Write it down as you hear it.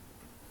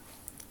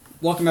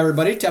Welcome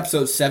everybody to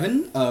episode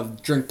 7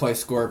 of Drink Play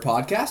Score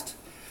podcast.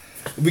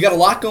 We got a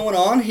lot going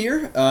on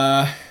here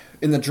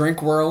in the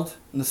drink world,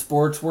 in the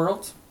sports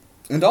world,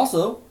 and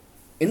also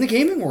in the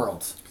gaming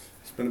world.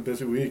 It's been a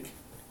busy week.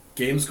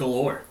 Games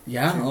galore.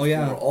 Yeah, oh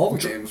yeah. All the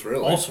games,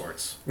 really. All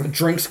sorts.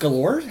 Drinks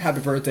galore.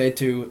 Happy birthday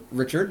to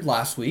Richard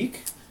last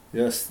week.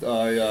 Yes,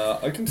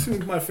 I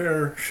consumed my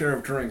fair share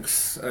of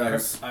drinks.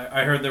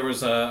 I heard there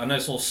was a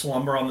nice little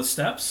slumber on the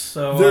steps.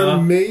 So There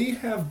may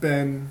have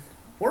been,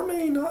 or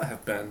may not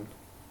have been,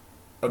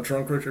 a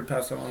drunk Richard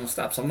passed out on the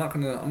steps. I'm not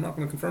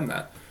gonna confirm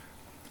that.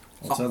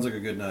 Well, it sounds like a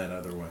good night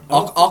either way.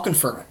 I'll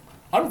confirm it.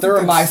 I don't There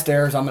think are my it's-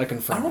 stairs. I'm going to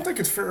confirm I don't it. think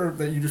it's fair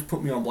that you just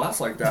put me on blast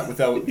like that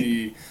without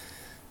the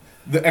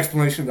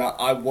explanation that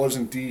I was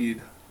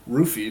indeed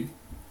roofied.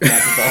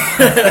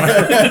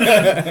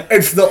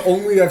 It's the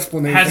only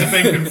explanation. has it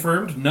been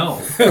confirmed? No.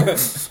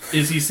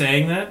 Is he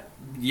saying that?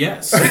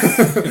 Yes.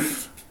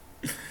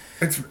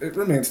 It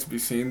remains to be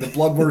seen. The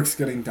blood work's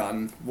getting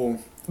done. Well,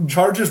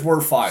 charges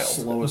were filed.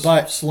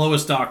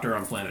 Slowest doctor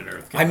on planet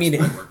Earth. I mean,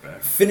 Get his work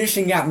back.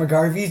 finishing at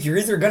McGarvey's, you're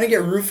either going to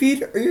get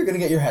roofied or you're going to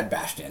get your head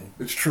bashed in.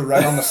 It's true,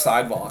 right on the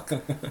sidewalk.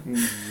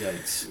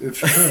 Yikes. It's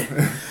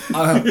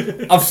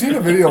true. I've seen a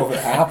video of it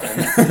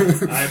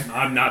happen.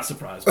 I'm not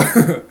surprised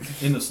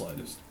in the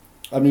slightest.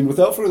 I mean,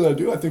 without further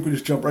ado, I think we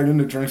just jump right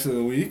into drinks of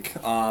the week.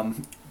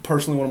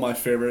 Personally, one of my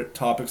favorite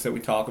topics that we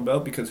talk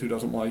about, because who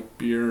doesn't like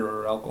beer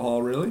or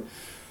alcohol, really?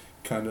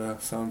 Kind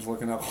of sounds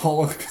like an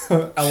alcoholic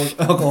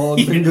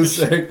thing to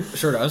say.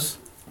 Sure does.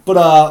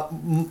 But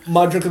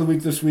my drink of the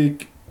week this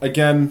week,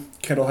 again,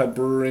 Kettlehead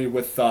Brewery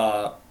with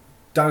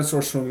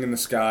Dinosaur Swimming in the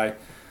Sky.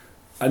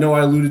 I know I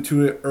alluded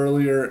to it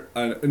earlier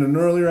in an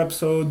earlier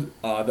episode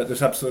that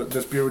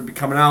this beer would be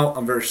coming out.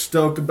 I'm very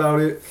stoked about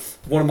it.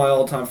 One of my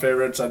all-time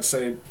favorites. I'd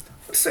say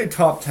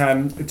top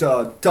 10. It's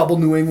a double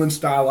New England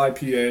style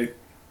IPA.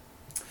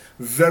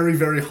 Very,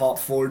 very hop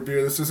forward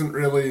beer. This isn't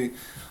really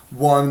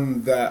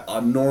one that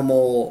a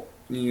normal,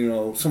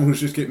 someone who's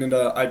just getting into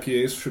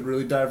IPAs should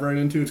really dive right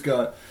into. It's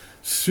got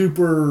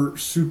super,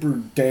 super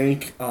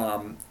dank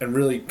and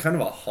really kind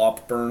of a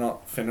hop burn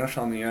up finish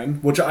on the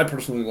end, which I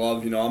personally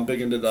love. I'm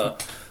big into the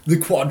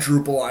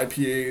quadruple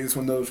IPAs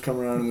when those come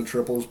around in the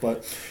triples.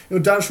 But,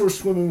 Dinosaur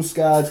Swimming in the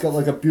Sky, it's got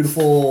like a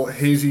beautiful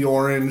hazy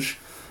orange,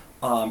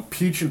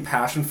 peach and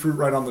passion fruit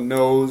right on the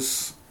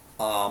nose.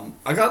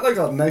 I got like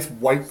a nice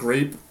white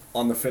grape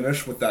on the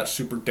finish with that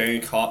super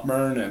dank hop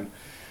burn, and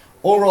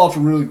overall it's a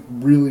really,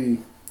 really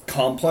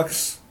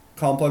complex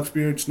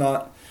beer. It's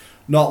not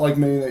like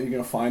many that you're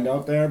gonna find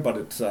out there, but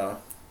it's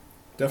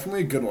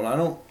definitely a good one.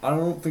 I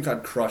don't think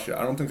I'd crush it.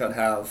 I don't think I'd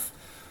have.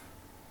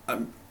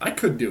 I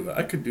could do it.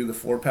 I could do the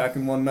 4-pack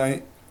in one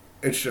night.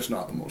 It's just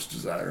not the most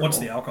desirable. What's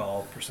the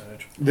alcohol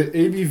percentage? The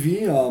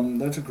ABV?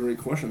 That's a great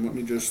question. Let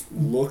me just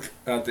look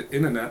at the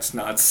internet's.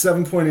 Now it's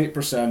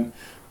 7.8%,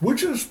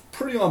 which is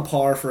pretty on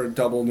par for a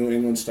double New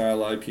England style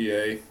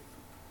IPA.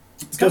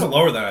 It's kind of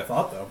lower than I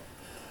thought, though.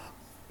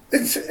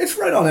 It's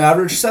right on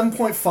average.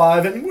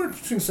 7.5, anywhere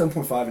between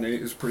 7.5 and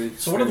 8 is pretty.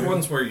 So what are the standard.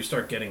 ones where you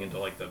start getting into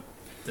like the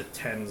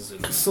 10s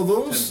and So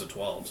those- 10s to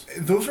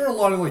 12s? Those are a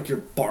lot of like your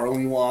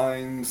barley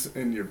wines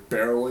and your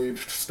barrel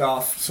aged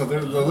stuff. So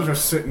those are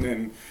sitting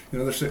in,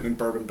 they're sitting in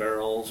bourbon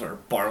barrels or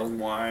barley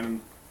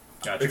wine,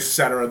 Gotcha.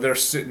 etc. They're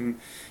sitting,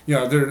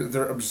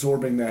 they're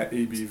absorbing that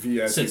ABV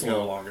as Sits a you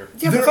little go. longer.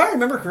 Yeah, but if I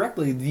remember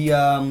correctly,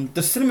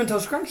 the Cinnamon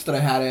Toast Crunch that I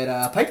had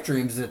at Pipe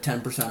Dreams is a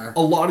 10%er.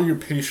 A lot of your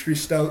pastry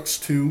stouts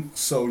too.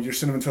 So your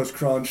cinnamon toast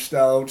crunch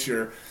stouts,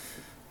 your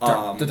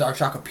The dark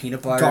chocolate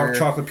peanut butter. dark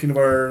chocolate peanut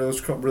butter,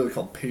 those really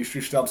called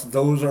pastry stouts.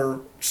 Those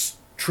are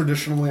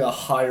traditionally a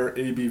higher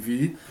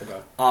ABV. Okay.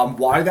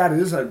 Why that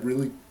is, I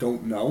really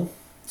don't know.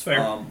 It's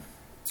fair.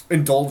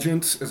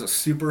 Indulgence is a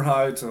super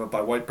high. It's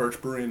by White Birch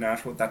Brewery in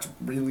Nashville. That's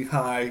really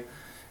high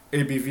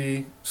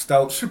ABV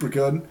stout, super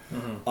good.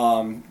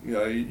 Mm-hmm.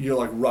 You're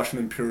like Russian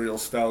Imperial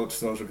stouts.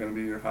 Those are going to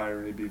be your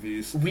higher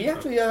ABVs. We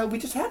actually we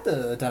just had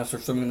the Dinosaur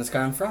Swimming in the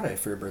Sky on Friday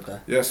for your birthday.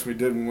 Yes, we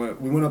did.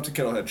 We went up to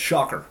Kettlehead.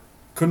 Shocker.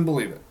 Couldn't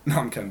believe it. No,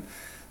 I'm kidding.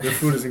 Their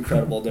food is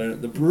incredible.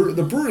 The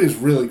brewery is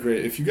really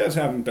great. If you guys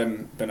haven't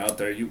been out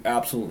there, you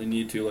absolutely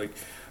need to. Like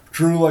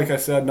Drew, like I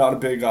said, not a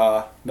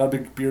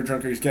big beer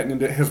drinker. He's getting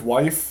into it. His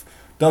wife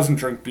doesn't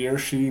drink beer.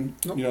 She,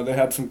 they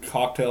had some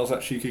cocktails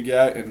that she could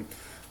get, and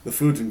the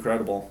food's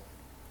incredible.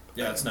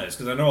 Yeah, it's nice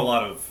because I know a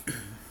lot of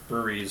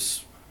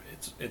breweries.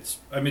 It's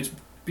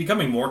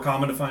becoming more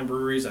common to find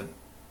breweries that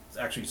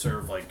actually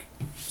serve like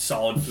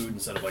solid food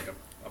instead of like a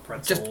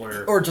pretzel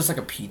or just like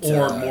a pizza.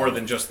 or more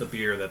than just the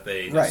beer that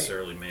they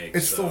necessarily make.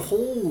 It's the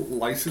whole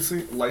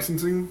licensing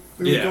thing.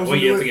 That Yeah, goes well,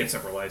 you into have to it. get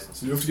separate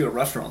licenses. You have to get a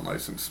restaurant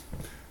license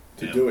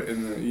to do it,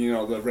 and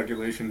the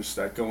regulations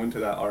that go into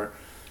that are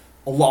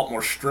a lot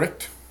more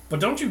strict. But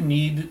don't you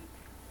need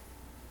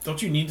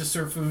to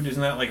serve food?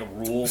 Isn't that like a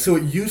rule? So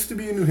it used to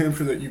be in New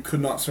Hampshire that you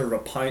could not serve a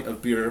pint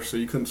of beer, so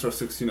you couldn't serve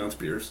 16-ounce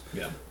beers.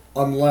 Yeah.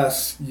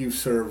 Unless you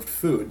served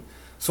food.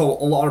 So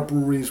a lot of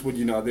breweries would,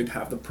 they'd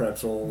have the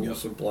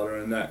pretzels and butter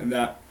and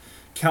that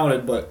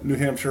counted, but New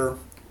Hampshire,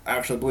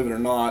 actually, believe it or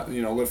not,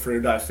 live free or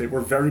die state.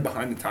 We're very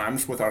behind the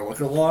times with our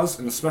liquor laws,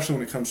 and especially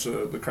when it comes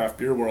to the craft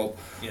beer world.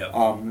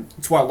 Yeah.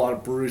 It's why a lot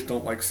of breweries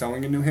don't like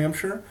selling in New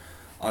Hampshire.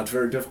 It's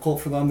very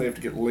difficult for them. They have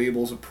to get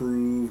labels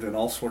approved and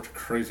all sorts of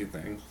crazy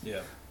things.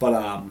 Yeah.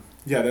 But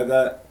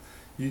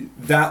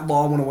that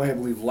law went away, I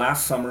believe,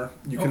 last summer.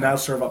 You can now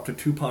serve up to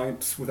 2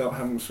 pints without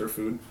having to serve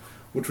food,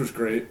 which was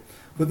great.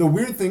 But the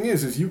weird thing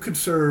is you could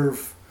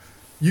serve.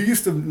 You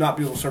used to not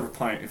be able to serve a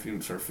pint if you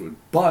didn't serve food,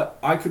 but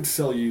I could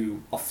sell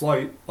you a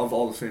flight of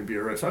all the same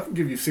beer, right? So I could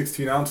give you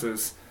 16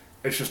 ounces.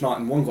 It's just not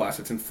in 1 glass;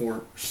 it's in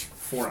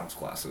 4-ounce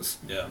glasses.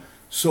 Yeah.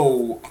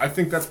 So I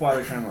think that's why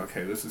they're kind of like,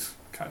 hey, this is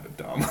kind of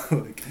dumb.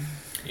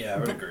 Yeah, I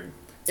would agree.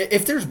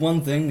 If there's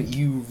one thing that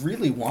you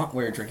really want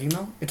while you're drinking,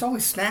 though, it's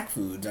always snack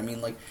foods. I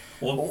mean,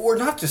 or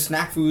not just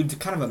snack foods,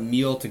 kind of a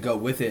meal to go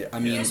with it. I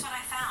mean,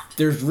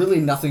 there's really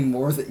nothing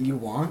more that you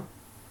want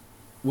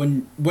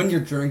when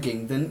you're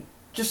drinking than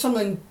just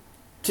something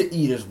to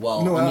eat as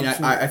well. No, I mean,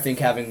 absolutely. I think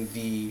having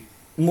the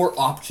more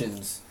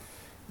options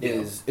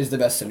is the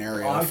best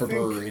scenario for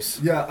breweries.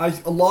 Yeah,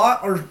 a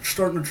lot are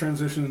starting to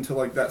transition into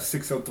like that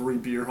 603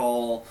 beer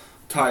hall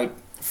type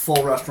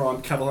full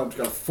restaurant. Kettlehead's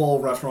got a full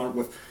restaurant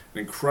with an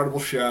incredible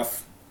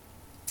chef.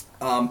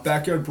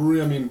 Backyard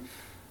Brewery, I mean,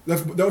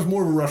 that was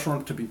more of a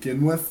restaurant to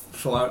begin with,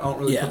 so I don't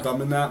really put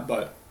them in that.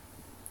 But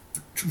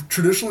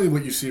traditionally,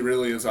 what you see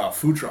really is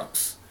food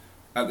trucks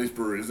at these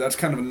breweries. That's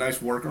kind of a nice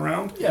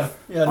workaround. Yeah.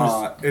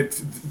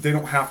 They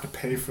don't have to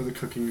pay for the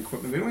cooking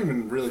equipment. They don't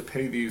even really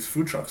pay these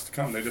food trucks to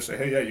come. They just say,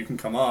 hey, yeah, you can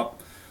come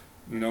up,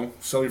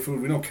 sell your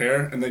food. We don't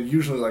care. And they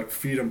usually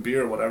feed them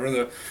beer or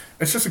whatever.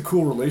 It's just a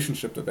cool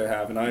relationship that they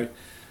have. And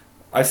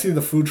I see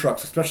the food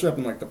trucks, especially up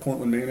in the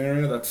Portland, Maine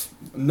area. That's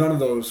none of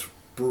those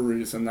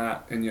breweries and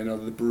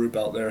the brewery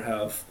belt there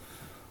have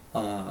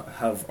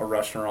a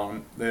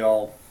restaurant. They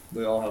all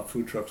have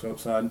food trucks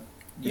outside.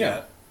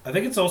 Yeah. I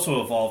think it's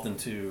also evolved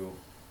into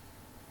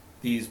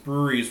these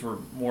breweries were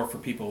more for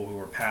people who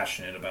were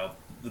passionate about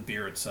the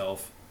beer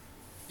itself.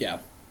 Yeah.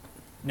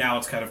 Now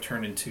it's kind of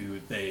turned into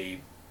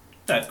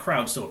that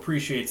crowd still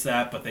appreciates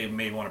that, but they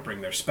may want to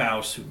bring their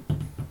spouse who,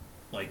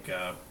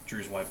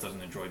 Drew's wife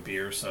doesn't enjoy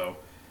beer, so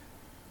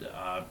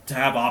to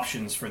have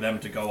options for them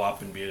to go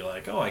up and be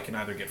like, oh, I can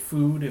either get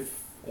food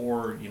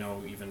or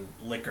even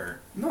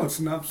liquor. No,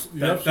 it's not.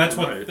 That's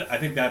what I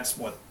think. That's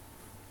what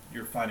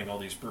you're finding all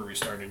these breweries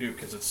starting to do,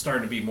 because it's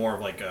starting to be more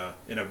of like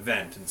an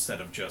event instead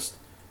of just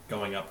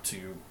going up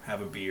to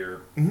have a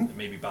beer and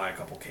maybe buy a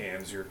couple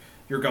cans.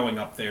 You're going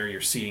up there.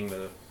 You're seeing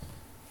the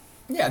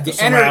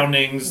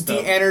surroundings,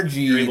 the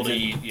energy. You're able to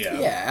eat.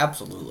 Yeah,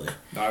 absolutely.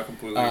 No, I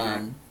completely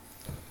agree.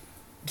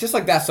 Just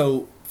like that.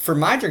 So for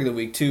my drink of the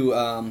week too,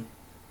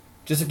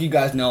 just like you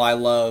guys know, I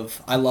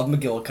love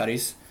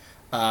McGillicuddy's.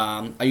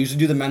 I usually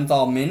do the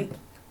menthol mint.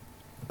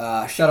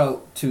 Shout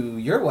out to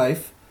your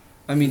wife.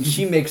 I mean,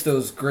 she makes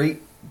those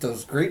great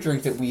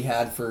drinks that we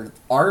had for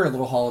our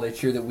little holiday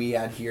cheer that we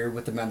had here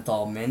with the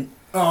menthol mint.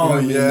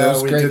 Oh,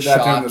 those great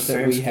shots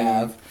that we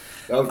have.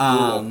 That was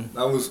brutal.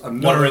 That was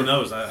another. What are in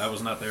those? I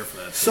was not there for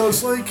that. So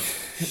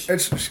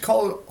it's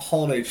called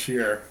holiday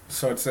cheer.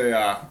 So it's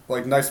a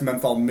nice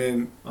menthol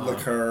mint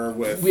liquor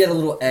with. We had a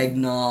little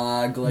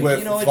eggnog,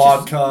 with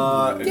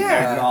vodka and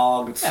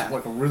eggnog. It's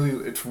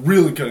it's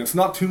really good. It's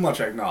not too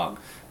much eggnog,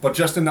 but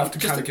just enough to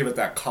kind of give it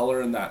that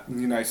color and that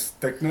nice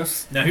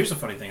thickness. Now here's the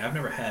funny thing: I've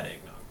never had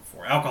eggnog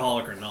before,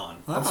 alcoholic or non.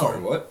 I'm sorry,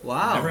 what?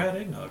 Wow. Never had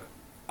eggnog.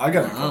 I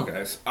got it,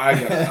 guys. I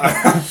got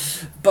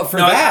it. But for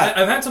that,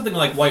 I've had something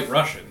like White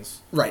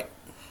Russians. Right.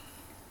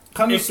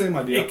 Kind of the same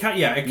idea. It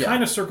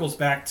kind of circles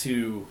back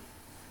to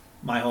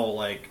my whole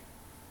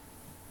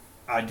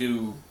I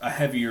do a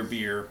heavier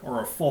beer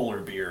or a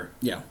fuller beer.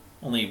 Yeah.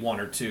 Only 1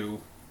 or 2,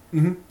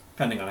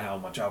 depending on how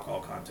much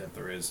alcohol content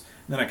there is.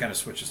 And then I kind of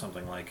switch to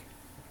something like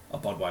a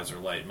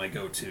Budweiser Light, my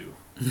go-to.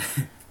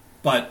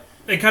 But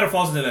it kind of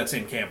falls into that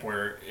same camp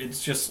where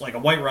it's just like a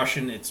White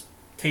Russian. It's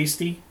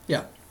tasty.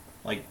 Yeah.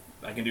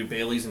 I can do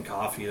Baileys and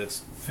coffee. That's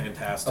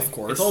fantastic. Of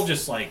course. It's all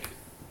just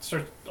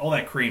all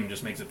that cream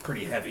just makes it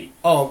pretty heavy.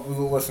 Oh,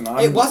 well, listen.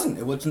 It wasn't.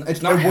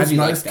 It's not heavy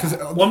nice like that.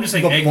 Well, I'm just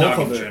saying eggnog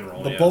in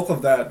general. The bulk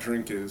of that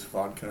drink is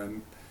vodka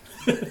and.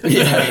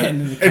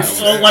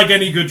 It's like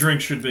any good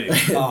drink should be.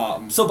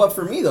 But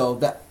for me though,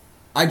 that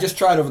I just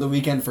tried over the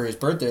weekend for his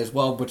birthday as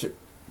well, which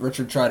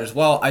Richard tried as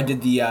well. I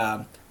did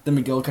the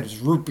McGillicuddy's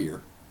root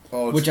beer,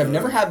 which I've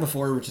never had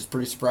before, which is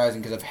pretty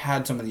surprising because I've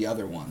had some of the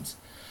other ones.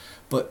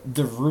 But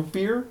the root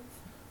beer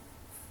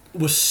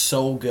was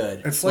so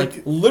good. It's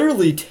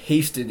literally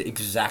tasted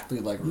exactly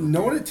like root beer. You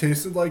know what it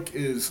tasted like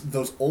is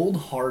those old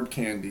hard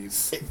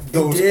candies.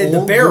 The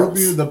barrels. Root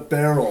beer, the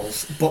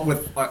barrels, but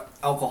with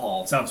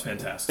alcohol. Sounds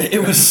fantastic.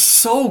 It was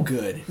so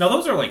good. Now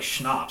those are like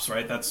schnapps,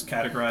 right? That's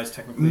categorized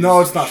technically. No,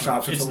 it's not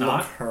schnapps. It's a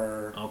not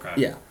liqueur. Okay.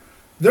 Yeah.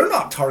 They're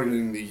not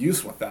targeting the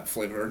youth with that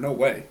flavor. No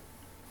way.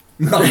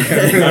 Not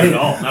at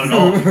all. Not at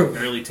all.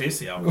 Barely taste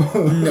the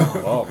alcohol. No.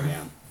 Oh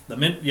man. The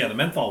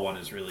menthol one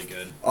is really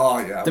good. Oh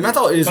yeah. The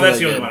menthol is. So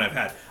that's really the only good. one I've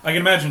had. I can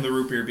imagine the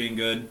root beer being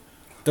good.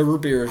 The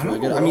root beer is I don't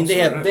really know good. I what mean,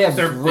 else they have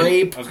there is.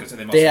 grape. I was gonna say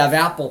they must They have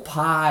apple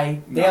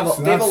pie. They have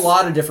a that's-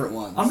 lot of different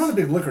ones. I'm not a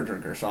big liquor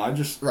drinker, so I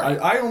just Right.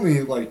 I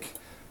only like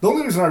the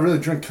only reason I really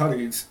drink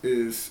Cuddies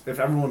is if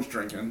everyone's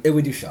drinking And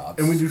we do shots.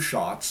 and we do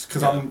shots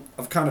because Yeah.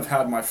 I've kind of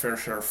had my fair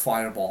share of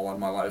Fireball in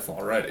my life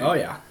already. Oh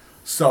yeah,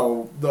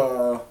 So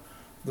the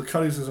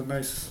Cuddies is a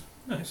nice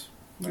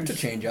to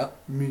change up.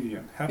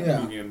 median, happy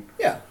Yeah. median.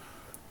 Yeah.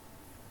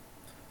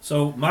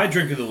 So my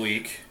drink of the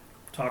week,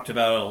 talked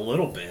about it a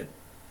little bit.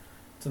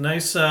 It's a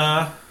nice,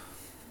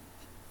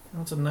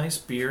 it's a nice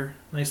beer,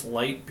 nice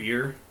light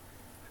beer.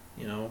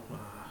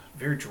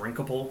 Very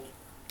drinkable.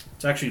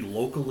 It's actually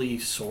locally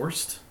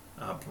sourced,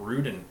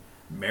 brewed in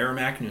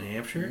Merrimack, New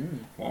Hampshire.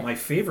 Wow. My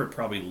favorite,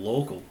 probably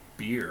local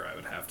beer, I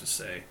would have to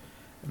say,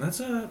 and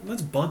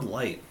that's Bud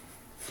Light.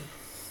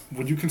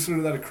 Would you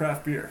consider that a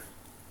craft beer?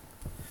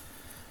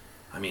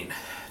 I mean,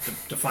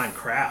 define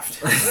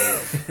craft. I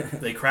mean,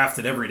 they craft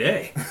it every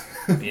day.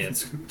 I mean,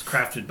 it's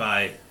crafted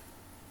by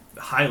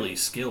highly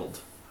skilled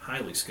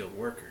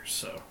workers.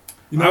 So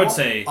I would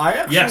say,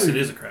 yes, it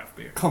is a craft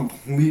beer.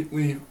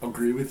 Completely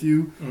agree with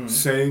you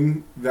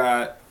saying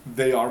that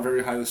they are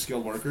very highly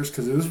skilled workers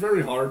because it is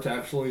very hard to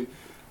actually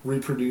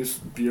reproduce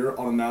beer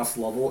on a mass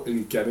level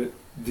and get it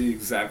the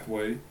exact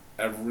way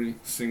every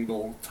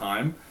single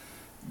time.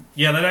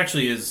 Yeah, that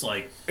actually is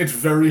like, It's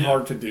very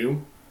hard to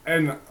do,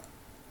 and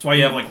that's why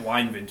you have like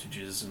wine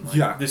vintages and like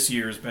Yeah. this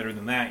year is better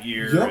than that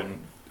year. Yep. And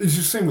it's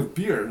the same with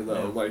beer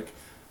though. Yeah. Like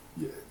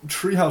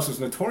Treehouse is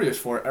notorious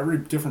for it. Every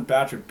different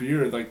batch of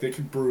beer. Like they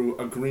could brew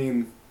a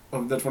green.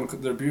 That's one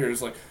of their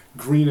beers, like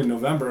green in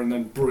November, and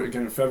then brew it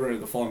again in February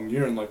of the following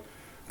year. And like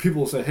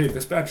people will say, "Hey,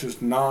 this batch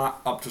is not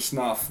up to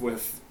snuff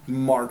with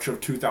March of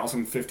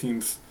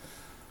 2015's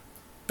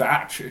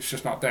batch. It's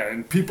just not there."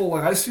 And people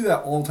like I see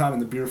that all the time in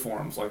the beer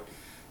forums. Like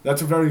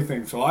that's a very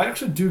thing. So I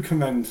actually do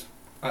commend.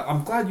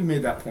 I'm glad you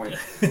made that point.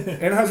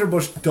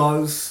 Anheuser-Busch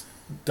does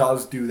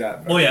do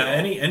that. well, very yeah,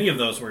 well. any of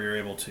those where you're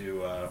able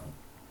to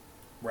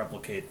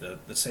replicate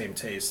the same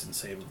taste and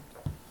same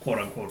quote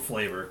unquote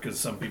flavor, because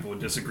some people would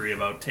disagree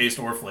about taste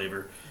or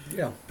flavor.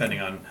 Yeah.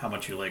 Depending on how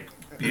much you like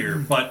beer,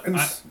 but And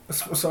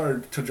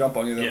sorry to jump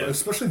on you there, Yeah. but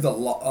especially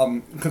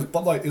because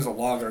Bud Light is a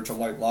lager, it's a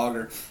light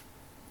lager.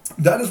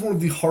 That is one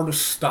of the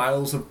hardest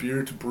styles of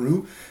beer to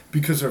brew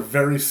because they're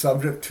very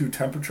subject to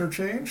temperature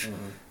change.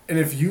 Mm-hmm. And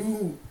if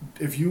you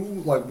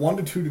like 1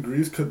 to 2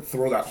 degrees could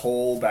throw that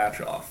whole batch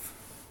off.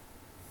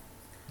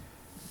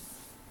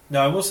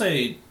 now I will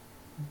say,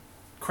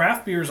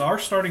 craft beers are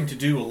starting to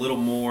do a little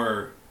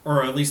more,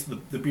 or at least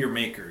the beer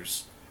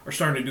makers are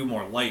starting to do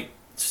more light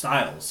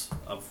styles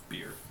of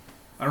beer.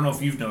 I don't know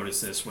if you've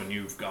noticed this when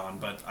you've gone,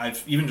 but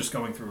I've even just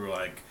going through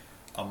like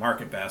a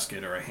Market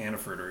Basket or a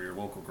Hannaford or your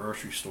local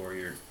grocery store,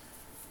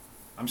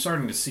 I'm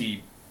starting to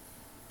see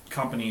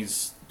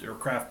companies or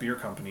craft beer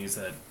companies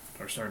that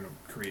are starting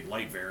to create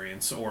light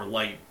variants or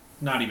light,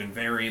 not even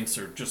variants,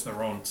 or just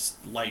their own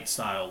light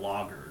style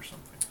lager or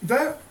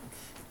something.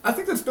 I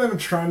think that's been a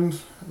trend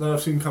that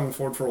I've seen coming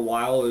forward for a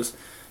while is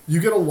you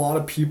get a lot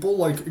of people,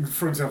 like,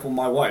 for example,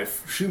 my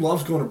wife. She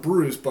loves going to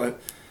breweries, but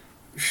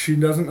she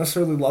doesn't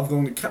necessarily love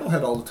going to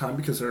Kettlehead all the time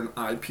because they're an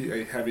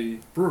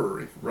IPA-heavy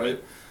brewery,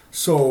 right?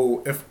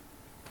 So if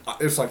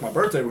it's like my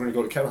birthday, we're going to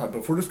go to Kettlehead, but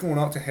if we're just going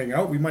out to hang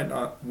out, we might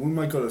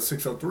go to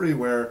 603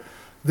 where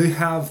they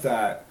have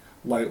that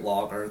light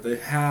lager, they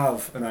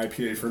have an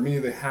IPA. For me,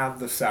 they have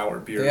the sour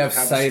beer. They have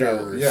the stout.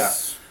 ciders.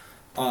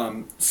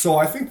 Yeah. So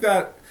I think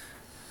that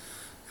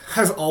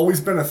has always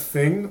been a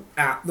thing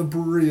at the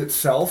brewery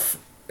itself.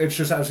 It's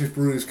just as these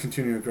breweries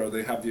continue to grow,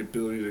 they have the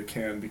ability to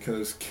can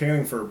because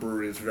canning for a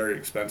brewery is a very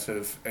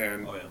expensive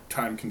and Oh, yeah.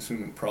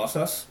 time-consuming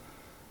process.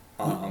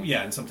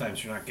 Yeah, and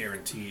sometimes you're not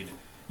guaranteed.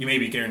 You may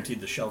be guaranteed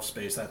the shelf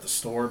space at the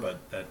store,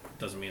 but that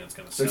doesn't mean it's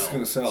going to sell. It's going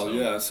to sell, So-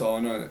 yeah. So I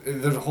know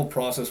there's a whole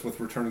process with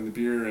returning the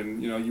beer,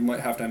 and you might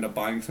have to end up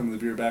buying some of the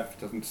beer back if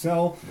it doesn't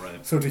sell.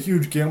 Right. So it's a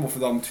huge gamble for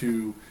them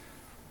to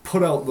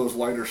put out those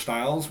lighter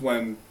styles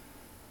when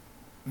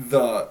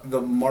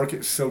the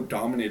market's so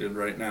dominated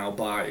right now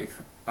by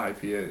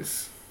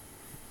IPAs.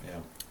 Yeah.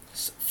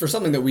 For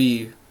something that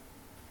we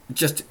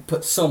just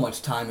put so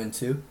much time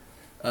into,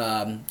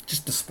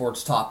 just the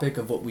sports topic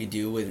of what we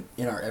do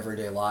in our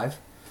everyday life.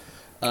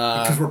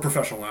 Because we're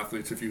professional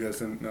athletes, if you guys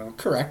didn't know.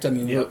 Correct. I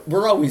mean, Yeah.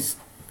 we're always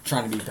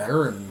trying to be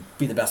better and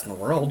be the best in the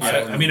world. So,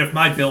 I mean, if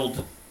my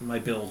build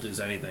is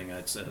anything,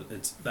 it's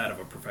that of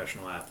a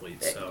professional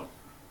athlete. So,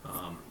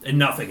 and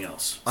nothing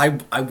else. I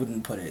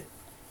wouldn't put it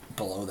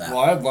below that. Well,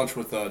 I had lunch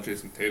with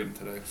Jason Tatum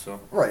today, so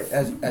Right,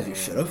 as you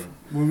should have.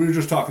 we were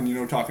just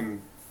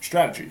talking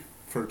strategy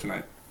for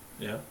tonight.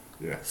 Yeah.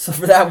 Yeah. So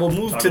for that, we'll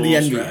move Talk to a the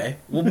little NBA.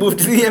 We'll move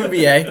to the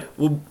NBA.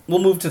 We'll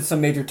move to some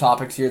major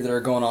topics here that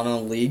are going on in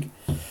the league.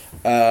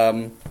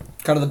 Kind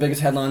of the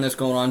biggest headline that's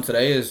going on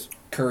today is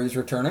Curry's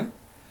returning.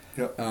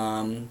 Yep.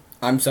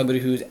 I'm somebody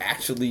who's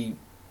actually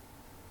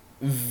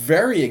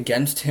very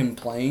against him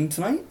playing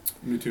tonight.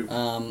 Me too.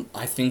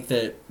 I think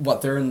that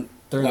they're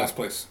They're last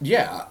place.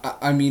 Yeah, I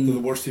They're the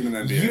mean, worst team in the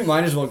NBA. you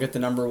might as well get the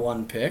number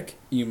 1 pick.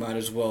 You might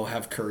as well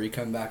have Curry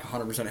come back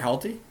 100%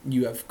 healthy.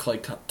 You have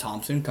Klay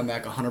Thompson come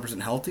back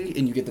 100% healthy,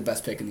 and you get the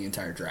best pick in the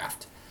entire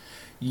draft.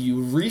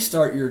 You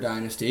restart your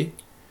dynasty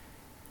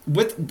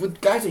with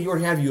guys that you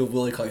already have. You have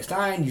Willie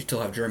Cauley-Stein. You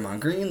still have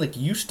Draymond Green. Like,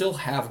 you still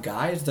have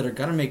guys that are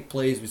gonna make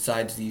plays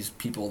besides these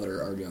people that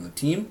are already on the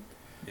team.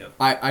 Yep.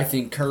 I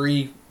think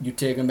Curry, you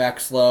take him back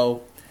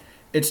slow.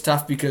 It's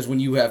tough because when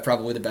you have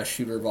probably the best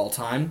shooter of all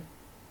time,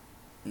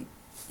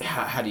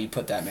 how do you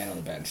put that man on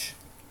the bench?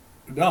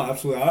 No,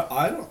 absolutely.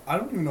 I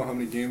don't even know how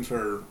many games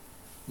are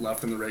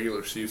left in the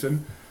regular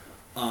season.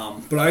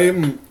 But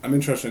I'm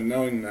interested in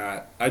knowing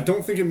that. I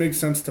don't think it makes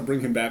sense to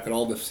bring him back at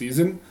all this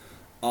season.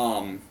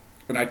 And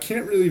I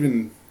can't really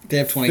even They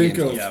have 20 think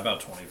games. of Yeah,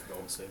 about 20 for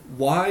Golden State.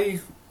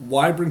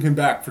 why bring him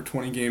back for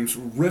 20 games,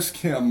 risk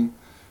him,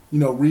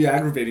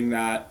 re-aggravating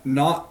that,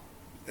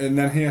 and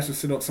then he has to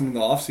sit out some of the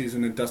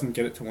offseason and doesn't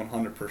get it to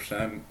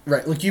 100%.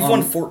 Right, like you've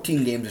won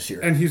 14 games this year.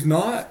 And he's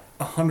not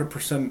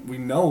 100%, we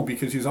know,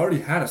 because he's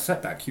already had a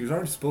setback. He was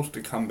already supposed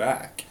to come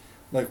back.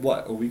 Like,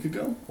 what, a week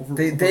ago? Over a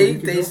week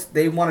ago?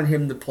 They wanted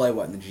him to play,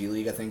 in the G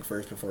League, I think,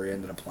 first before he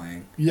ended up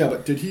playing. Yeah,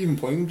 but did he even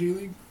play in the G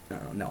League?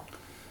 No.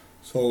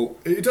 So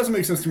it doesn't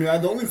make sense to me.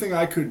 The only thing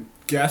I could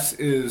guess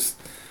is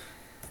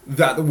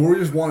that the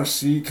Warriors want to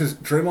see, because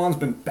Draymond's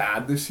been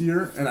bad this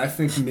year, and I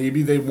think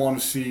maybe they want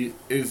to see,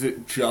 is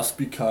it just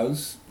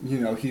because,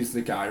 he's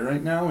the guy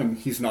right now and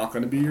he's not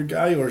going to be your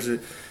guy, or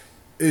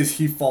is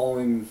he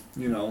falling,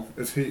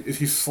 is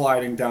he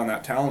sliding down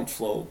that talent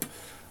slope?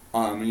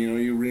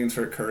 You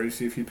reinsert Curry,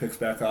 see if he picks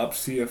back up,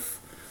 see if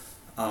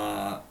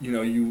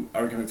you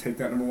are going to take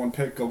that number 1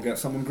 pick, go get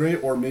someone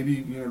great, or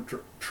maybe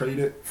trade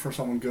it for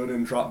someone good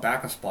and drop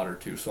back a spot or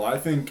two. So I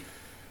think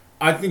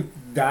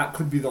that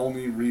could be the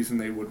only reason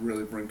they would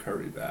really bring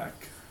Curry back.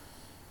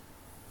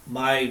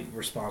 My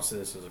response to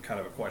this is a kind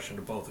of a question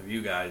to both of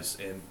you guys.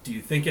 And do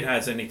you think it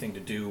has anything to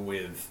do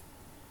with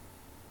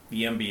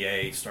the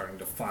NBA starting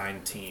to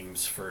fine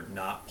teams for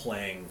not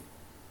playing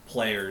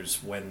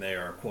players when they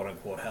are quote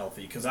unquote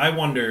healthy? Because I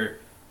wonder,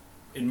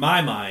 in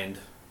my mind,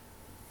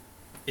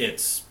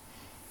 it's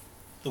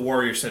the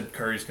Warriors said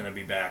Curry's going to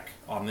be back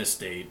on this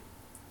date.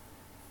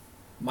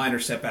 Minor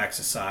setbacks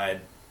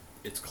aside,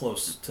 it's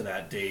close to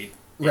that date.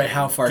 Right,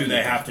 how far do can they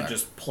you have push to back?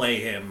 just play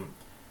him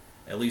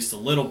at least a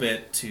little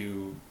bit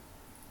to,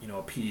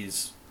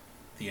 appease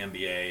the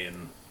NBA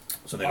and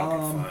so they don't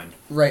get fined?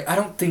 Right,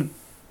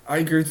 I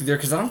agree with you there,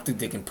 because I don't think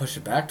they can push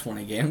it back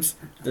 20 games.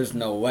 There's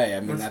no way. I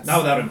mean, that's... Not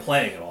without him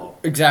playing at all.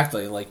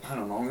 Exactly, like... I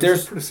don't know. There's-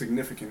 It's a pretty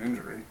significant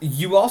injury.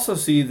 You also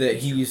see that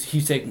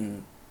he's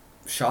taking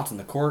shots in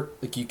the court.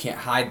 Like, you can't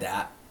hide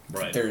that.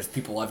 Right. There's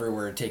people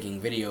everywhere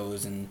taking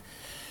videos, and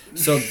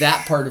so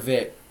that part of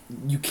it,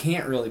 you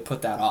can't really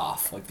put that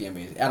off. Like the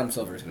NBA, Adam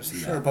Silver is going to see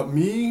Sure, that. but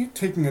me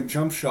taking a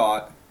jump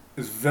shot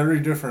is very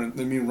different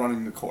than me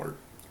running the court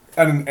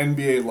at an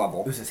NBA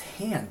level. It was his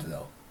hand,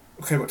 though.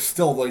 Okay, but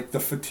still, like, the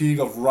fatigue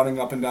of running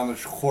up and down the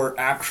court,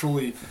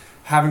 actually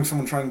having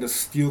someone trying to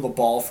steal the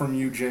ball from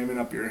you, jamming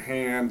up your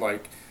hand,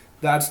 like,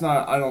 that's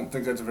not, I don't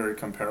think that's very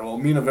comparable. I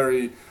mean, a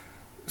very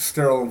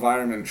sterile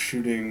environment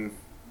shooting,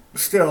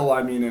 sterile,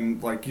 I mean,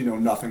 in, like,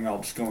 nothing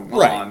else going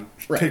Right, on.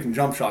 right. Taking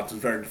jump shots is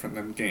very different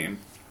than game.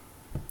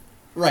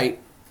 Right.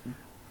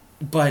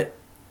 But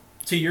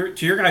To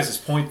your guys'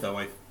 point,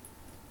 though,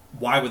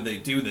 why would they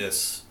do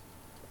this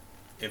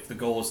if the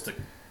goal is to...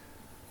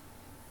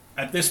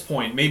 At this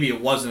point, maybe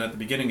it wasn't at the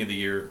beginning of the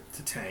year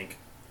to tank,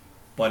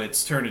 but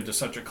it's turned into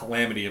such a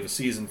calamity of a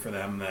season for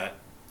them that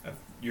if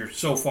you're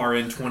so far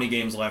in, 20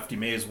 games left, you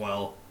may as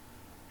well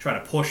try to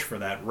push for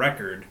that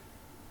record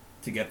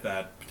to get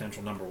that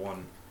potential number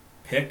 1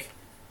 pick.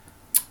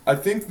 I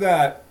think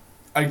that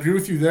I agree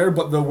with you there,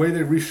 but the way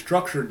they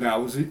restructured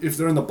now is if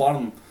they're in the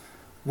bottom,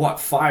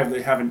 5,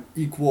 they have an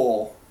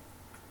equal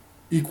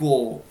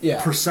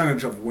Yeah.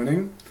 percentage of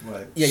winning.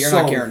 Right. yeah, you're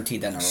So- not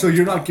guaranteed that. So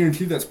you're not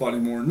guaranteed that spot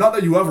anymore. Not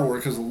that you ever were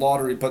because of the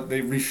lottery, but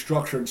they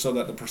restructured so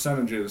that the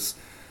percentages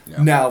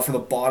Yeah. now for the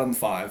bottom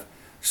 5.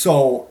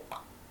 So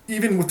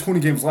even with 20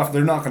 games left,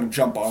 they're not going to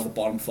jump out of the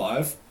bottom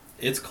 5.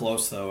 It's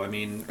close, though. I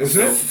mean, Is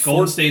so it?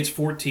 Golden State's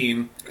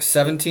 14.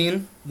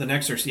 17, The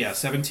next are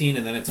 17,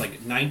 and then it's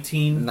like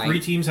 19. Nine. 3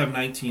 teams have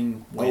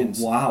 19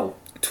 wins. Oh, wow.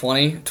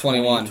 20,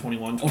 21.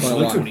 21, Oh, so they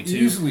 21, could 22.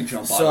 easily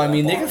jump out So, of I that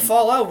mean, they bottom. could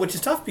fall out, which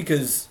is tough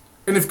because...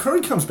 And if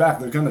Curry comes back,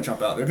 they're going to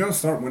jump out. They're going to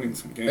start winning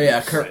some games.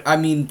 Yeah,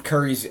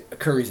 Curry's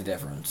a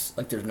difference.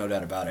 Like, there's no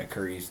doubt about it.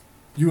 Curry's...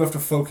 You have to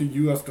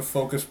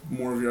focus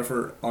more of your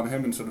effort on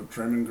him instead of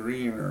Draymond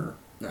Green, or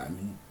I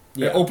mean,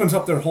 it opens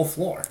up their whole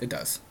floor. It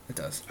does. It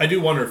does. I do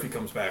wonder if he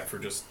comes back for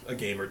just a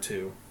game or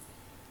two,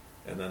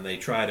 and then they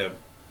try to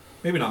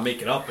maybe not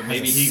make it up, but Has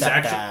maybe a he's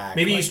setback,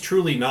 maybe like- he's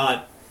truly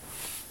not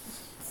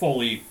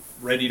fully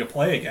ready to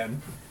play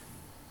again.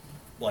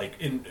 Like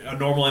in a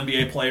normal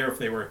NBA player, if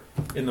they were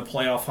in the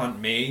playoff hunt,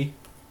 may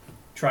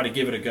try to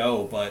give it a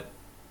go, but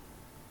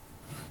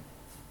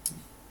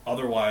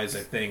otherwise,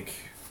 I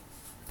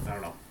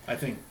don't know. I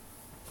think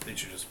they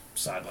should just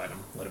sideline him,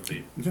 let him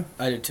be.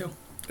 I did too.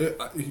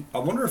 I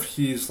wonder if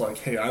he's like,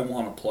 hey, I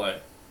want to play.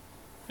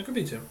 It could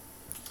be too.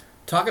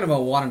 Talking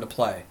about wanting to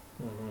play,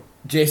 Mm-hmm.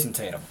 Jason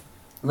Tatum.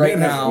 Right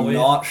Man now, has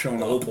not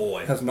shown up. Oh,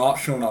 boy. Has not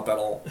shown up at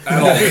all.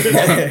 At all.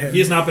 He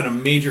has not been a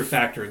major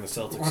factor in the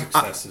Celtics'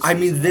 success. I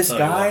mean, season, this I'll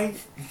tell you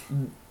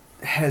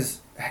guy has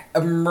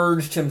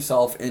emerged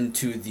himself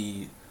into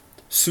the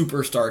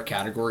superstar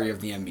category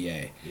of the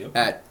NBA. Yep.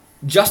 At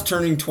just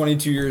turning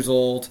 22 years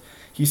old,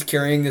 he's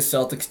carrying the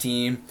Celtics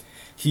team.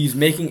 He's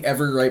making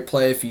every right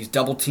play. If he's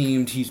double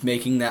teamed, he's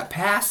making that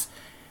pass,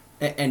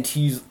 and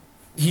he's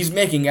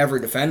making every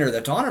defender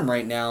that's on him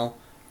right now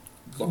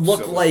look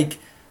silly. like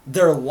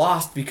they're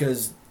lost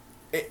because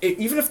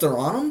even if they're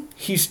on him,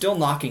 he's still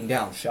knocking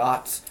down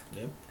shots.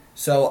 Yep.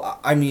 So,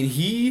 I mean,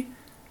 he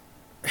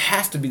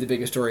has to be the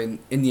biggest story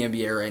in the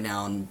NBA right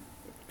now. And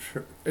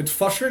Sure. It's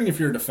frustrating if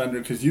you're a defender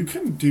because you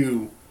can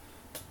do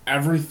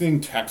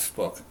everything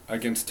textbook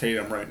against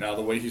Tatum right now,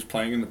 the way he's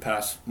playing in the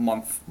past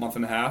month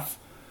and a half,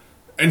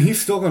 and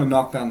he's still going to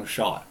knock down the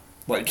shot.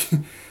 Like,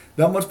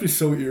 that must be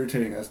so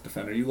irritating as a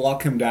defender. You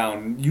lock him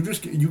down, you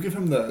give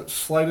him the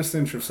slightest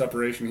inch of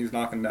separation, he's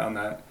knocking down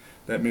that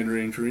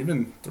mid-range or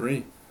even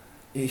three.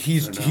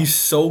 he's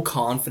so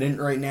confident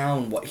right now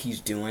in what he's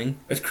doing.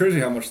 It's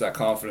crazy how much that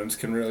confidence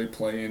can really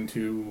play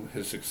into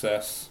his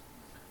success.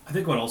 I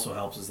think what also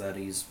helps is that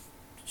the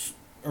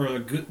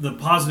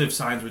positive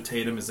signs with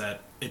Tatum is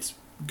that it's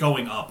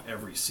going up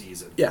every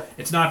season. Yeah.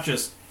 It's not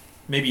just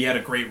maybe he had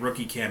a great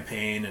rookie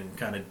campaign and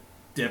kind of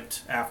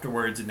dipped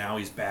afterwards and now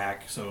he's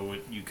back, so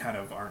you kind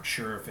of aren't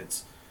sure if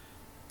it's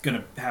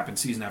going to happen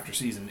season after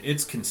season.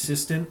 It's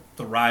consistent.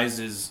 The rise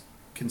is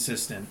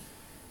consistent.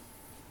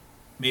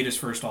 Made his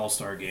first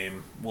All-Star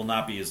game. Will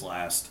not be his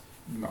last.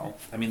 No.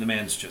 I mean, the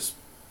man's just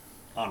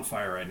on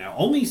fire right now.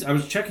 I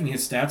was checking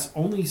his stats.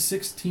 Only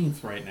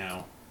 16th right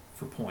now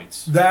for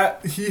points.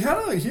 That he had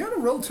a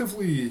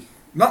relatively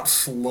not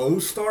slow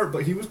start,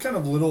 but he was kind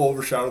of a little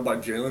overshadowed by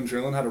Jalen.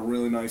 Jalen had a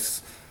really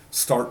nice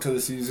start to the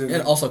season.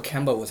 And also,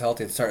 Kemba was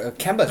healthy at the start.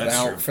 Kemba's been That's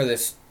out true. for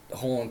this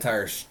whole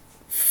entire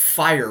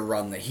fire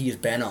run that he's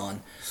been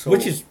on, So-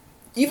 which is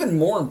even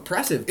more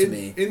impressive to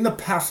me. In the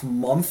past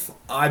month,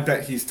 I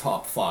bet he's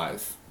top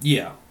 5.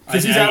 Yeah.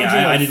 Because he's I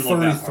averaging didn't look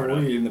that far up.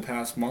 33 in the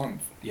past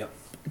month. Yep.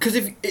 Because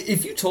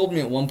if you told me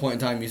at one point in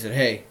time, you said,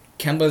 hey,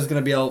 Kemba's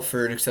going to be out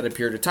for an extended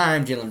period of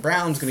time, Jaylen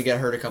Brown's going to get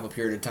hurt a couple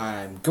period of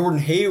time, Gordon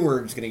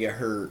Hayward's going to get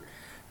hurt.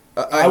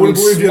 I would have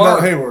believed you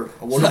about Hayward.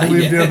 I would have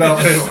believed you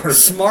about Hayward.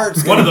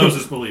 Smart's One of gonna,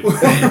 those is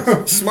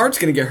believable. Smart's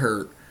going to get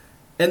hurt.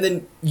 And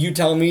then you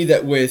tell me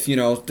that with, the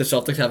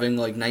Celtics having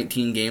like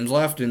 19 games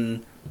left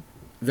and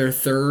they're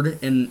third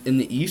in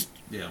the East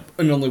Yeah.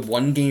 and only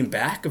one game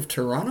back of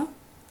Toronto?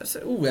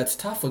 That's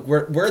tough. Like,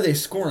 where are they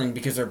scoring?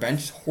 Because their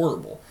bench is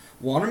horrible.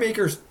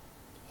 Wanamaker's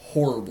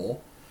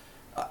horrible.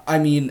 I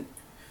mean,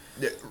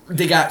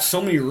 they got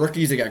so many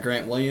rookies. They got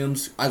Grant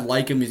Williams. I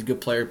like him. He's a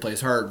good player. Plays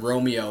hard.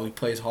 Romeo, he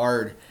plays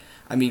hard.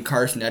 I mean,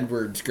 Carson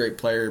Edwards, great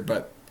player.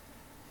 But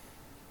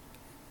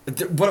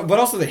what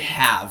else do they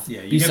have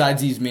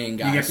besides these main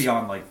guys? You get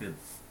beyond like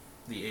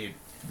the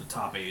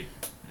top 8,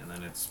 and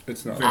then it's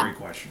not. very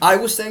questionable. I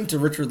was saying to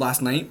Richard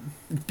last night,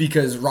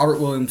 because Robert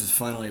Williams is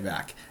finally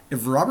back.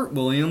 If Robert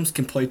Williams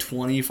can play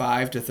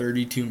 25 to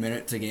 32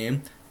 minutes a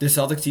game, the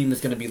Celtics team is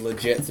going to be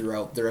legit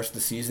throughout the rest of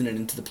the season and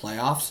into the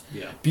playoffs.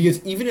 Yeah.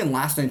 Because even in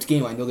last night's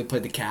game, I know they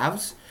played the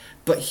Cavs,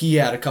 but he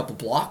had a couple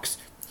blocks.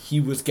 He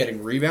was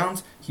getting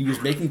rebounds. He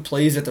was making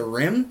plays at the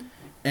rim,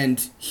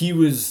 and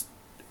he's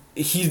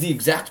the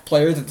exact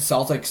player that the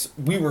Celtics,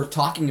 we were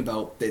talking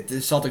about, that the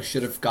Celtics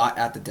should have got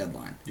at the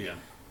deadline. Yeah.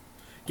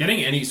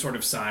 Getting any sort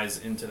of size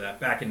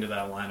back into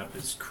that lineup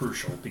is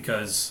crucial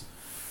because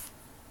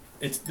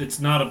it's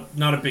not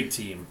a big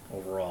team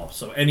overall.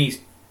 So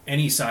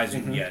any size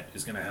you can get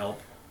is going to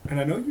help. And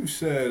I know you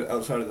said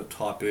outside of the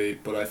top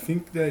 8, but I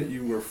think that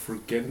you were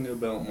forgetting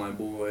about my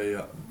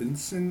boy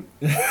Vincent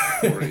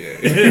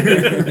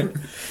Poirier.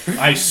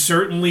 I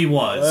certainly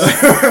was.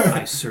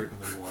 I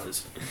certainly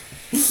was.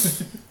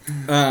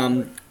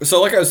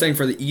 So like I was saying,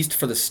 for the East,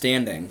 for the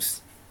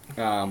standings,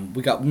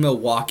 we got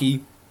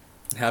Milwaukee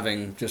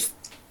having just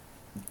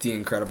the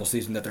incredible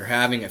season that they're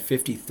having at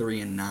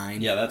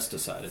 53-9. Yeah, that's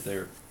decided.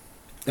 They're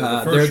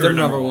They're the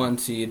number one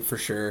seed for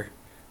sure.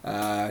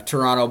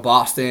 Toronto,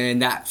 Boston,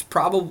 that's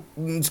probably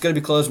it's going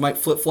to be close. Might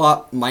flip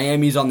flop.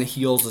 Miami's on the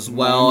heels as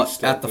well Miami's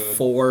still at the good.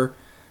 4,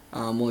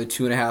 only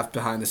 2.5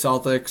 behind the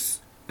Celtics.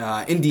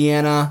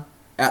 Indiana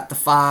at the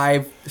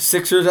 5, the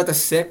Sixers at the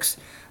 6.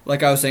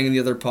 Like I was saying in the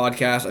other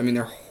podcast, I mean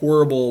they're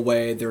horrible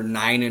away. They're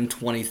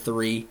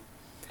 9-23.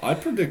 I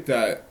predict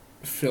that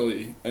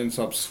Philly ends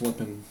up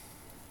slipping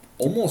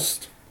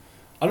almost.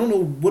 I don't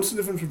know what's the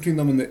difference between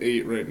them and the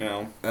 8 right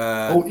now.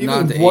 Even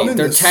Not the one 8. in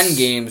They're the 10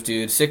 games,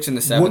 dude. 6 and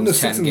the 7. One in the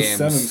 10 6 and the games.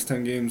 7's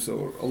 10 games,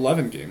 or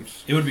 11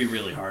 games. It would be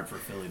really hard for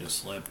Philly to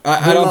slip.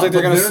 I don't think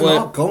they're going to They're slip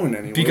not going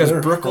anywhere. because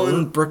They're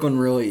Brooklyn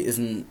really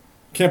isn't.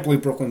 Can't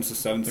believe Brooklyn's the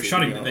 7th. They're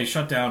seed, they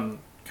shut down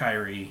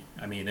Kyrie.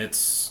 I mean,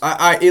 it's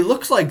It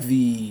looks like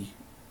the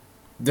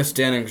the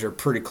standings are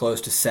pretty close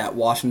to set.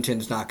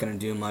 Washington's not going to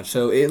do much,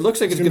 so it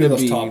looks like it's gonna going to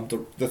be be those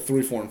top, the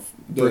 3, 4, and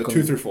the Brooklyn.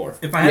 2, 3, 4.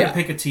 If I had Yeah. to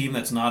pick a team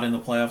that's not in the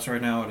playoffs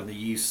right now out of the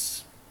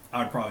East,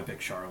 I would probably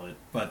pick Charlotte.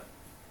 But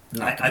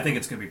I think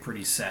it's going to be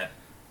pretty set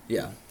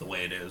yeah. the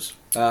way it is.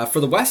 For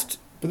the West,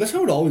 But that's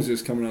how it always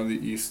is coming out of the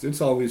East. It's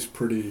always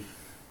pretty.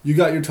 You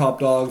got your top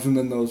dogs, and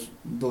then those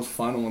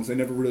final ones. They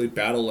never really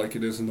battle like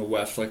it is in the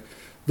West. Like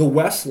the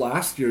West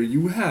last year,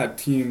 you had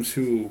teams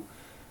who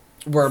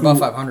we're above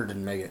 500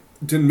 didn't make it.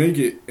 didn't make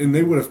it, and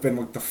they would have been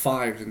like the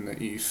 5s in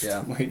the East.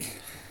 Yeah.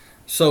 Like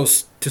So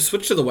to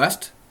switch to the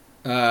West,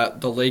 the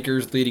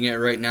Lakers leading it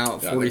right now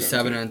at yeah,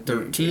 47 they're and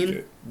gonna take 13.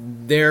 it.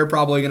 They're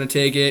probably going to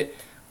take it.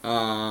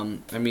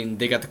 I mean,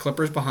 they got the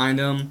Clippers behind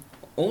them,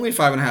 only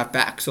 5.5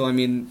 back. So I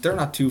mean, they're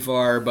not too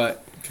far,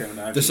 but Can't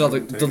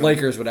imagine the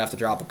Lakers would have to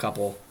drop a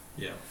couple.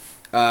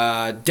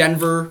 Yeah.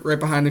 Denver right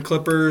behind the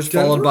Clippers,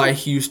 Denver? followed by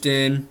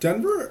Houston.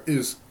 Denver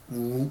is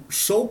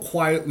so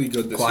quietly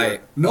good this Quiet.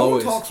 year. No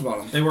Always. one talks about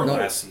them. They were No.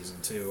 last season,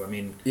 too. I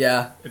mean,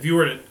 Yeah, if you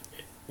were to,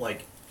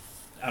 like,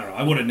 I don't know,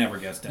 I would have never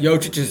guessed Denver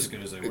Jokic was is as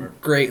good as they were.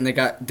 great, and they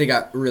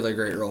got really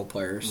great role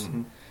players.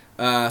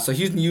 Mm-hmm. So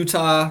Houston,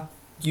 Utah.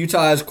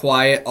 Utah is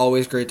quiet,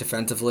 always great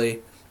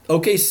defensively.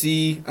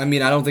 OKC, I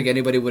mean, I don't think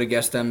anybody would have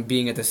guessed them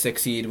being at the 6th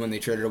seed when they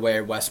traded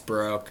away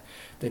Westbrook.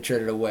 They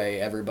traded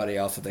away everybody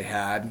else that they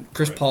had.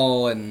 Chris Right.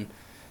 Paul and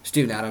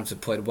Steven Adams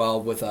have played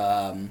well with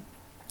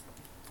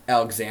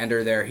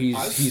Alexander there.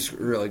 He's a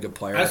really good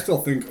player. I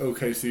still think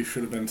OKC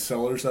should have been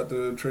sellers at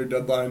the trade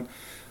deadline.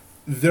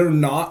 They're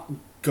not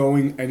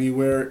going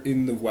anywhere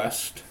in the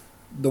West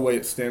the way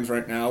it stands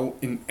right now,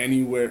 in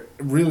anywhere,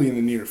 really in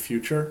the near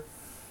future.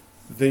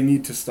 They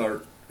need to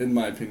start, in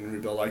my opinion,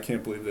 rebuild. I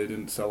can't believe they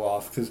didn't sell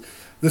off, because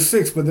the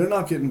 6th, but they're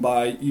not getting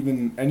by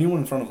even anyone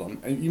in front of them.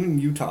 And even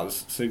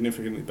Utah's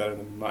significantly better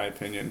than, in my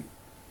opinion.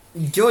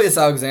 Julius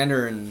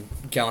Alexander and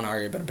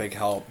Gallinari have been a big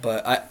help,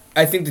 but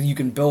I think that you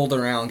can build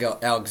around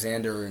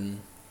Alexander and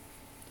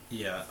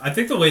Yeah, I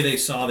think the way they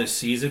saw this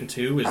season,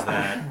 too, is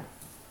that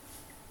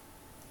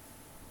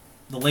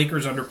the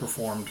Lakers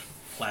underperformed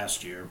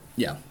last year.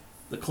 yeah.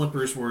 The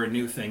Clippers were a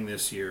new thing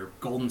this year.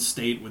 Golden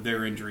State, with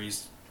their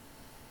injuries,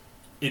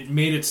 it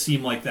made it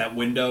seem like that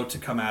window to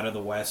come out of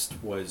the West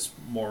was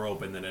more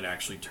open than it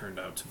actually turned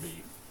out to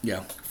be. Yeah.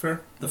 Fair.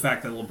 The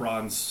fact that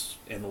LeBron's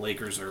and the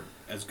Lakers are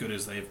as good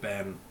as they've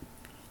been,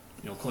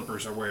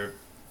 Clippers are where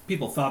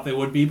people thought they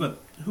would be,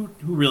 but who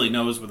really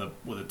knows with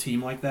a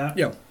team like that?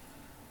 Yeah.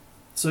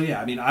 So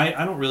yeah, I mean,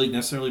 I don't really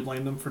necessarily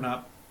blame them for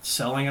not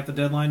selling at the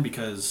deadline,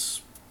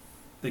 because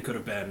they could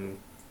have been,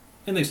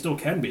 and they still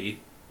can be,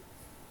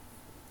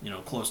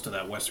 close to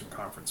that Western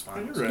Conference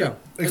Finals. Right. Yeah.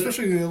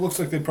 Especially, it looks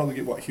like they'd probably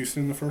get,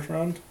 Houston in the first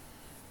round?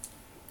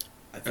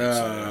 I think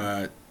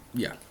so.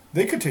 Yeah.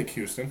 They could take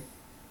Houston.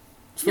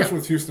 Especially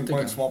with Houston They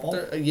playing can. small ball.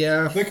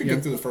 Yeah. They could yeah.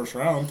 get through the first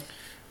round.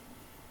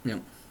 Yeah.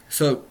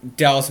 So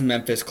Dallas and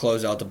Memphis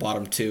close out the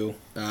bottom 2.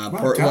 Wow,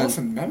 Portland, Dallas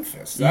and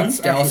Memphis. That's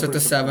Dallas actually at the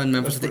pretty 7,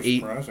 Memphis that's at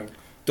the pretty 8. surprising.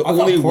 the I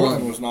only thought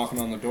Portland one. was knocking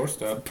on the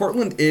doorstep.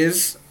 Portland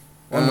is.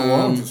 And New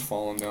Orleans has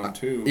fallen down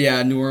too.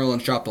 Yeah, New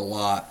Orleans dropped a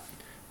lot.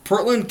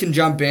 Portland can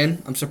jump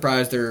in. I'm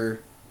surprised they're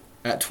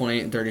at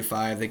 28 and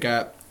 35. They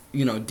got,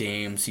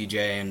 Dame,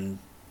 CJ,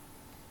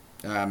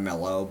 and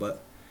Melo.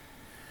 But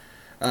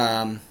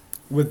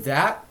with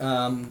that,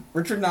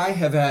 Richard and I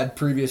have had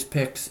previous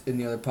picks in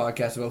the other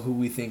podcast about who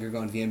we think are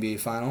going to the NBA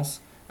Finals.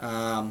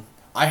 I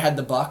had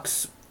the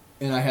Bucks,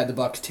 and I had the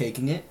Bucks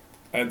taking it.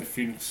 I had the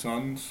Phoenix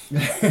Suns.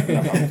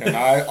 And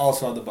I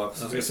also had the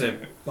Bucks. I was going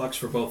to say, Bucks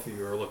for both of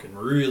you are looking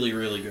really,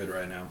 really good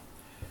right now.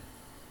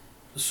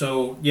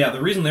 So, yeah,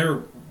 the reason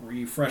they're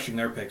refreshing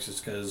their picks is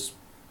because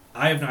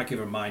I have not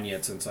given mine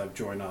yet since I've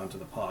joined on to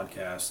the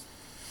podcast.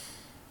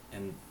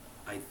 And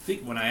I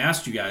think when I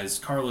asked you guys,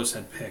 Carlos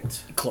had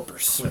picked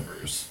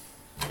Clippers.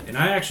 And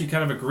I actually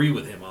kind of agree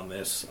with him on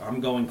this. I'm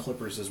going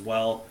Clippers as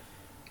well.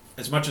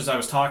 As much as I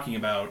was talking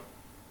about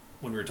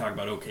when we were talking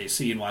about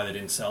OKC and why they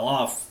didn't sell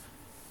off,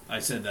 I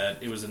said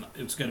that it was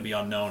going to be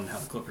unknown how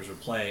the Clippers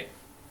would play.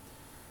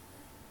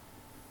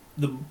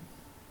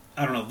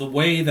 I don't know, the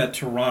way that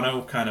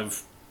Toronto kind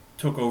of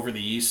took over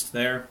the East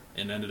there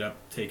and ended up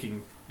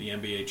taking the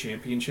NBA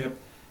championship,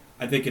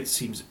 I think it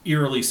seems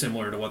eerily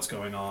similar to what's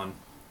going on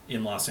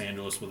in Los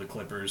Angeles with the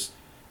Clippers.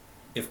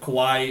 If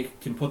Kawhi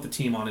can put the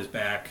team on his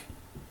back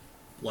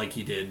like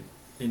he did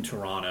in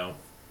Toronto,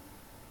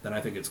 then I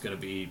think it's going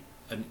to be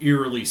an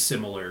eerily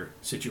similar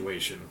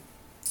situation.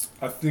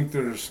 I think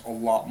there's a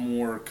lot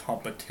more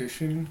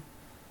competition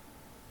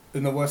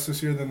in the West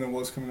this year than there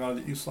was coming out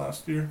of the East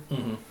last year.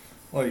 Mm-hmm.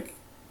 Like,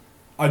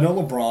 I know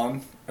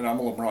LeBron, and I'm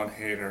a LeBron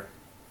hater,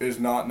 is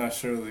not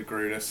necessarily the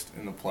greatest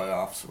in the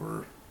playoffs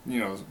or,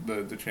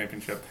 the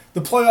championship.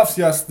 The playoffs,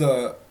 yes.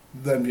 The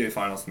NBA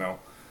Finals, no.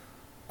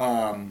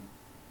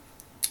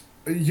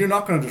 You're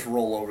not going to just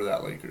roll over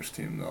that Lakers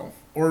team, though.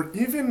 Or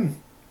even...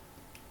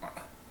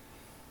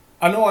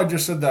 I know I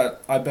just said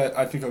that I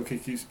think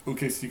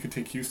OKC could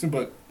take Houston,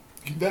 but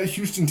that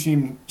Houston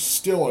team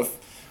still, if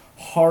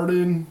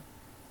Harden...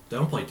 They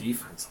don't play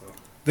defense, though.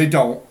 They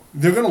don't.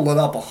 they're going to let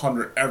up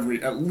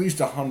at least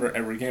 100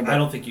 every game. I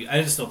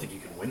just don't think you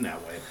can win that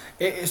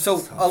way.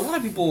 So a lot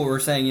of people were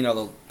saying,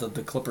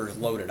 the Clippers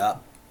loaded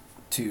up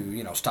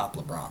to, stop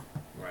LeBron.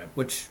 Right.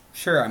 Which,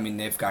 sure, I mean,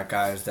 they've got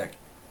guys that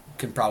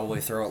can probably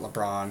throw at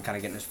LeBron, kind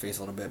of get in his face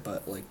a little bit,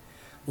 but,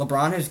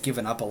 LeBron has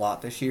given up a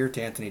lot this year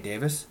to Anthony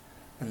Davis,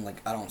 and,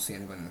 I don't see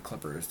anybody in the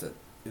Clippers that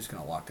is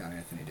going to lock down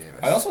Anthony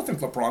Davis. I also think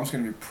LeBron's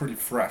going to be pretty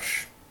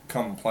fresh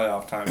come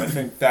playoff time. I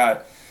think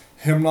that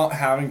him not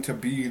having to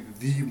be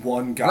the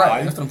one guy,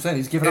 right, that's what I'm saying.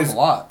 He's given up a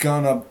lot.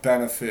 Gonna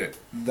benefit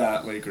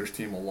that Lakers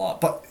team a lot.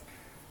 But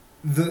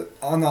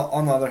on the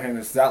other hand,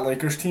 is that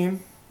Lakers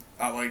team,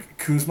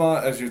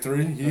 Kuzma as your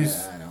three,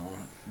 I know.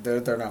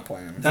 They're not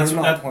playing. That's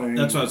what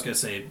I was gonna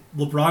say.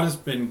 LeBron has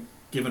been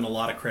given a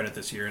lot of credit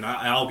this year, and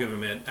I'll give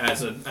him it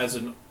as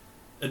an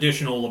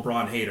additional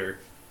LeBron hater.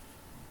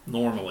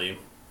 Normally,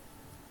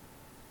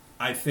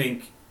 I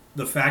think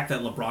the fact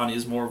that LeBron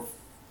is more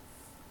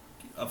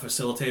a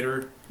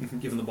facilitator,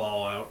 giving the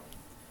ball out,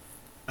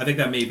 I think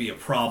that may be a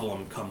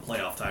problem come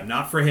playoff time.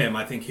 Not for him.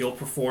 I think he'll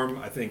perform.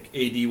 I think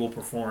AD will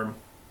perform.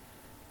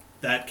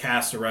 That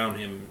cast around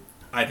him,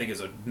 I think, is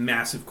a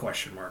massive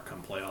question mark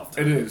come playoff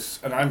time. It is,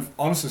 and I'm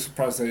honestly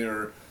surprised they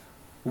are,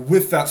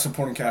 with that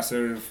supporting cast,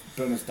 they've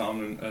been as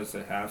dominant as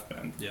they have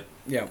been.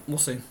 Yeah, we'll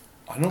see.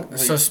 I don't.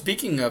 So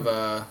speaking of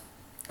a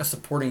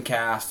supporting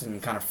cast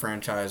and kind of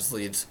franchise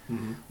leads,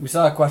 we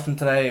saw a question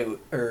today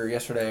or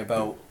yesterday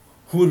about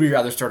who would we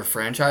rather start a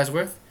franchise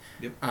with?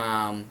 Yep.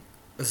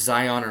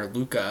 Zion or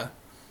Luka.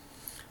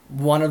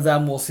 One of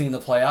them we'll see in the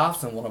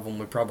playoffs, and one of them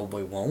we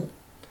probably won't.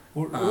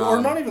 Or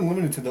not even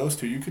limited to those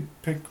two. You could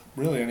pick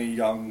really any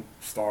young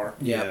star.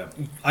 Yeah.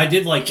 I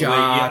did like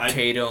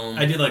Tatum.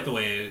 I did like the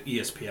way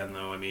ESPN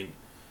though. I mean,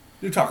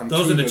 you're talking.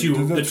 Those are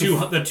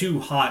the two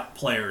hot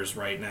players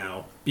right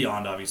now,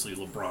 beyond obviously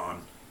LeBron.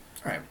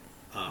 Right.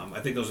 I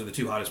think those are the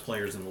two hottest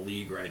players in the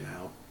league right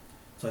now.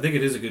 So I think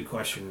it is a good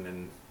question,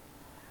 and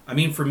I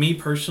mean, for me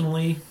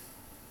personally,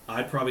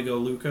 I'd probably go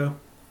Luka.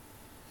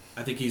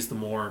 I think he's the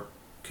more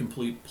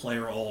complete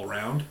player all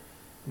around.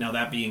 Now,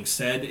 that being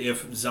said,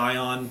 if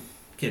Zion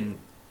can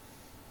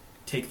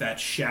take that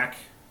Shaq,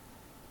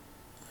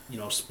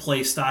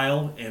 play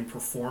style and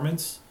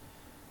performance,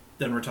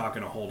 then we're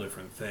talking a whole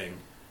different thing.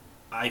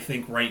 I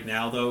think right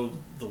now, though,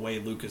 the way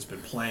Luka's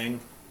been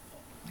playing,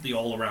 the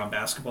all-around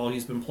basketball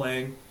he's been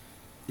playing,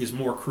 is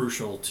more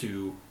crucial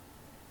to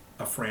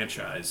a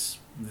franchise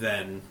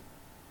than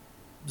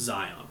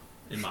Zion,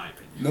 in my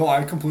opinion. No,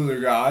 I completely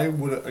agree. I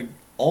would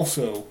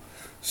also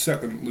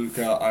second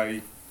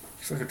Luka.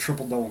 He's like a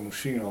triple-double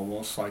machine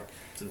almost.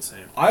 It's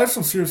insane. I have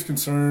some serious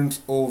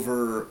concerns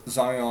over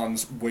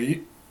Zion's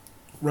weight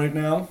right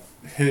now.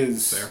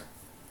 The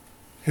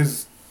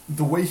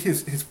way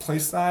his play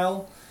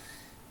style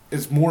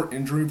is more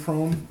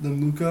injury-prone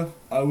than Luka,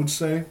 I would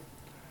say.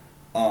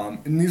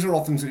 And these are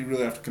all things that you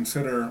really have to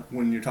consider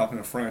when you're talking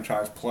a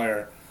franchise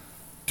player.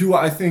 Do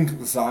I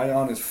think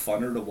Zion is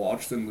funner to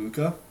watch than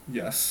Luka?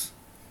 Yes.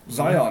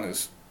 Zion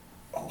is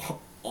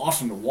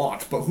awesome to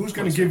watch, but who's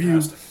going to give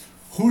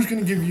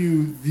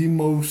you the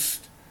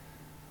most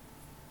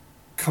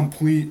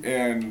complete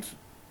and,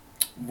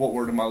 what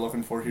word am I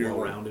looking for here?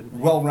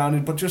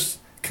 Well-rounded, but just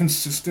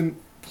consistent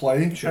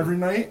play every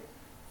night?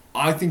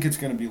 I think it's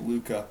going to be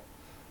Luka.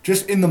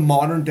 Just in the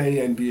modern day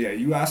NBA.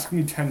 You asked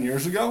me 10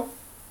 years ago,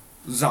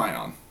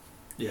 Zion.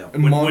 Yeah,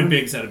 when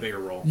Biggs had a bigger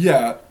role.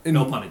 Yeah.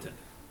 No pun intended.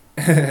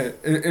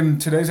 In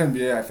today's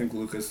NBA, I think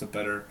Luka's the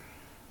better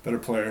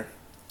player.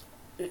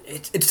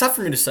 It's tough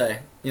for me to say.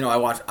 I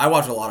watch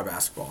a lot of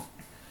basketball.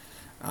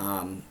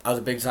 I was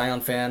a big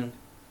Zion fan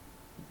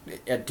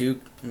at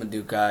Duke. I'm a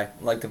Duke guy.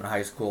 I liked him in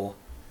high school.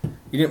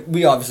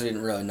 We obviously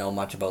didn't really know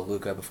much about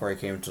Luka before he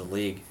came into the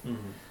league.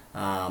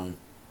 But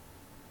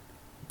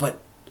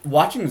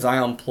watching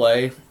Zion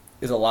play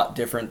is a lot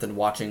different than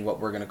watching what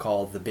we're going to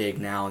call the big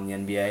now in the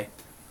NBA.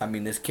 I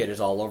mean, this kid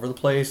is all over the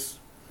place.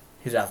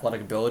 His athletic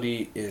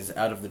ability is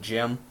out of the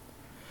gym.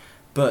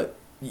 But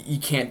you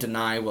can't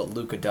deny what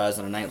Luka does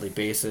on a nightly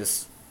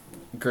basis.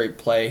 Great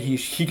play.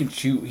 He can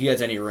shoot. He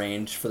has any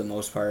range for the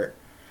most part.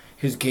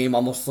 His game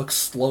almost looks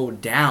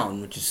slowed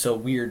down, which is so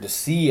weird to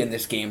see in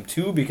this game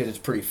too, because it's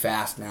pretty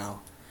fast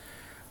now.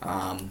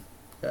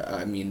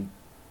 I mean,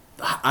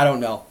 I don't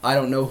know. I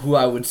don't know who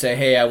I would say,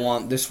 hey, I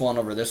want this one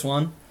over this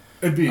one.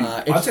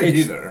 I'd say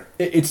either.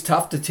 It's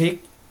tough to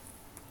take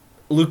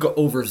Luka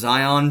over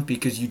Zion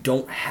because you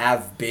don't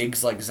have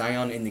bigs like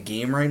Zion in the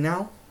game right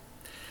now.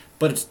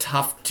 But it's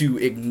tough to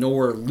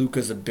ignore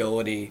Luka's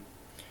ability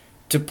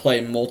to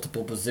play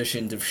multiple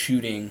positions of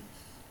shooting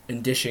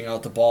and dishing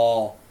out the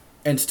ball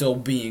and still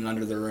being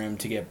under the rim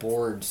to get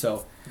bored.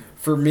 So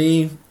for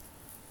me,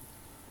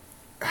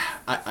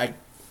 I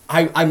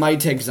might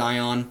take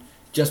Zion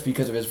just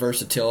because of his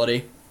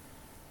versatility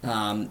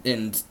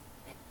and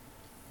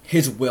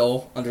his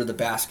will under the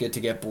basket to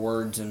get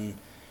boards and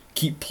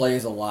keep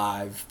plays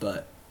alive,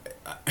 but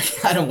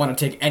I don't want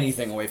to take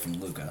anything away from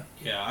Luka.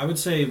 Yeah, I would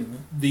say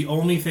the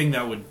only thing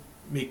that would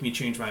make me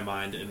change my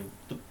mind, and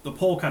the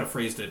poll kind of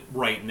phrased it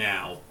right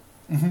now,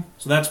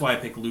 So that's why I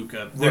pick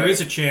Luka. There Right.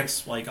 is a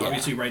chance, like Yeah.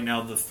 obviously right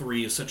now the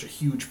 3 is such a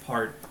huge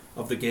part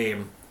of the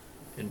game,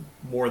 and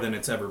more than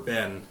it's ever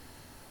been.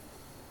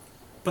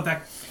 But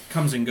that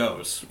comes and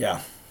goes.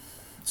 Yeah.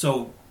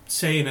 So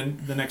say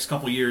in the next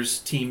couple years,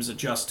 teams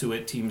adjust to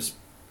it. Teams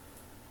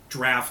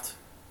draft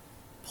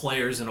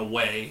players in a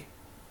way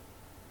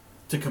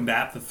to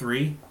combat the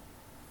 3.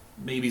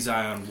 Maybe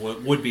Zion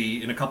would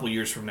be, in a couple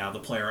years from now, the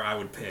player I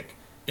would pick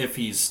if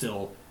he's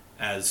still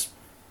as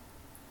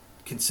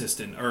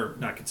consistent, or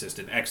not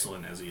consistent,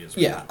 excellent as he is.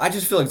 right Yeah, now. I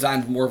just feel like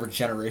Zion's more of a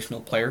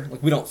generational player.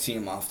 Like, we don't see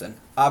him often.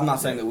 I'm not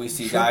saying that we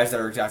see guys that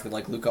are exactly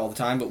like Luka all the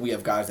time, but we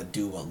have guys that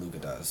do what Luka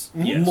does.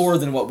 Yes. More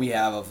than what we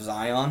have of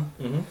Zion.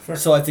 Mhm.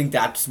 So I think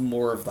that's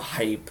more of the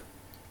hype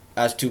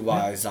as to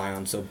why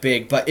Zion's so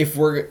big. But if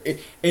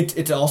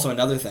it's also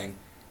another thing.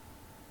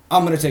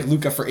 I'm going to take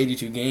Luka for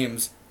 82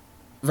 games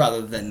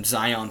rather than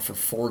Zion for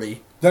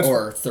 40 That's-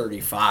 or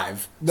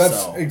 35.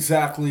 That's so.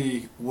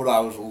 exactly what I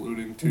was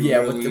alluding to. Yeah,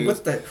 really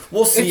with the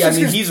we'll see. It's I just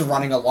mean, his- he's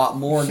running a lot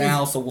more he's-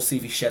 now, so we'll see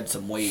if he sheds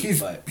some weight.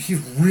 he's But he's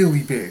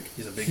really big.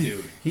 He's a big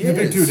dude. He's a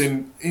big is.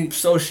 dude, and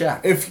so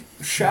Shaq. if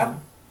Shaq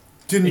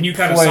didn't, And you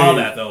kind of play, saw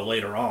that, though,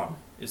 later on.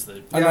 Is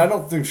the And I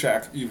don't think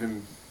Shaq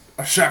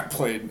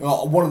played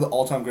one of the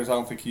all-time greats. I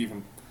don't think he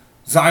even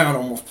Zion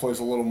almost plays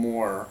a little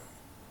more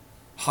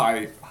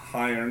high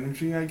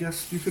energy, I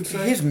guess you could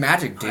say. His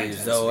Magic High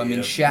days, though. I mean,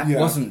 intensity, Shaq yeah.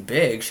 wasn't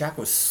big. Shaq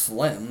was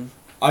slim.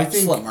 I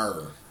think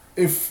Slimmer.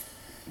 if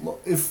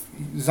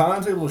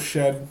Zion's able to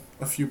shed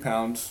a few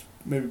pounds,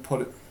 maybe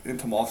put it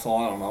into muscle,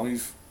 I don't know.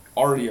 He's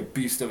already a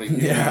beast of a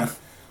human. Yeah.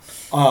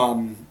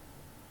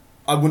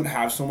 I wouldn't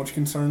have so much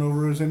concern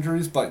over his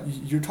injuries, but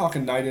you're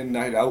talking night in,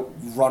 night out,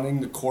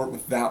 running the court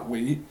with that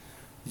weight.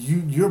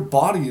 Your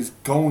body is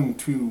going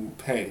to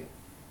pay.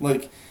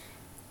 Like,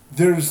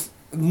 there's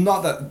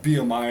not that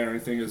BMI or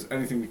anything is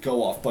anything to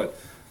go off, but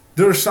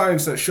there's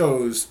science that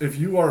shows if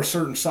you are a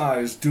certain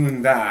size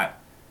doing that,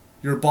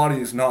 your body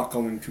is not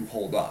going to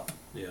hold up.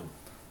 yeah.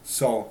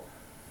 So,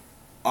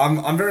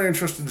 I'm very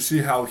interested to see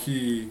how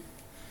he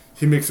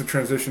makes the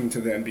transition to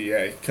the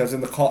NBA, because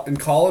in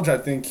college I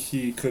think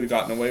he could have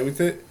gotten away with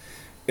it.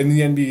 In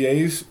the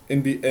NBA,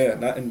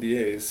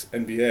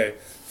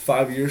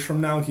 5 years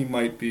from now he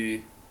might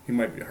be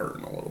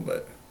hurting a little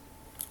bit.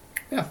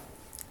 Yeah.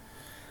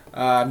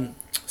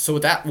 So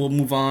with that, we'll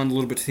move on a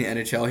little bit to the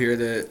NHL here.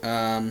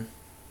 The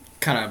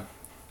kind of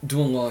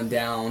dwindling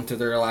down to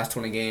their last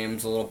 20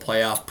 games, a little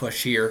playoff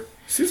push here.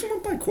 Season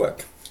went by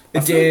quick. It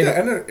I feel did.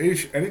 like the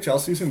NHL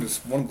season is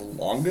one of the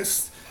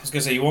longest. I was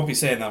going to say, you won't be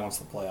saying that once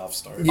the playoffs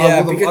start. Yeah,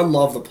 I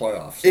love the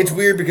playoffs. It's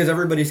weird because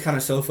everybody's kind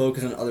of so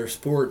focused on other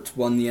sports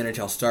when the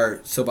NHL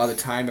starts. So by the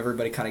time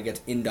everybody kind of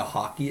gets into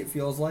hockey, it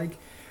feels like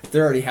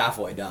they're already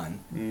halfway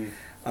done.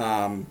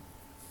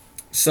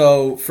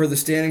 So for the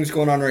standings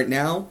going on right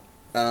now,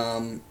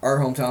 our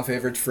hometown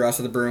favorites for us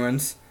are the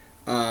Bruins.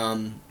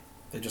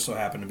 They just so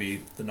happen to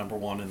be the number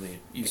 1 in the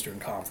Eastern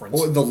Conference.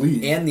 Or the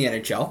league. And the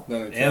NHL.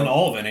 And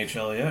all of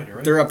NHL, yeah, you're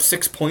right. They're up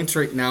 6 points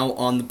right now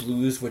on the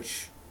Blues,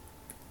 which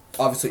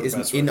obviously For isn't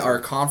best in record. our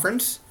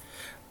conference.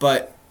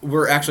 But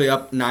we're actually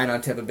up 9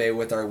 on Tampa Bay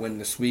with our win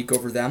this week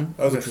over them.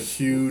 That was which a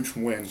huge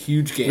win.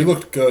 huge game. We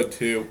looked good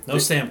too. No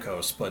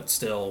Stamkos, but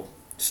still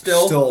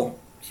Still.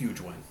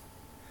 huge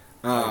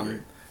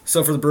win.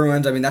 So for the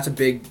Bruins, I mean, that's a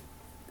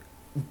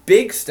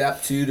big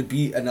step, too, to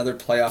beat another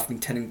playoff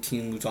contending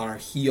team who's on our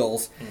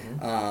heels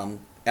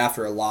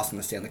after a loss in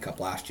the Stanley Cup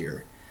last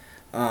year.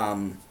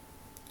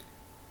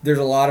 There's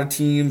a lot of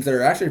teams that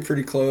are actually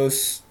pretty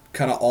close,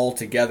 kind of all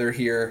together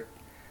here.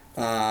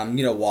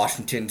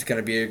 Washington's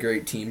going to be a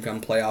great team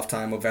come playoff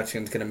time.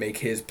 Ovechkin's going to make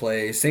his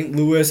play. St.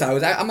 Louis,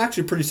 I'm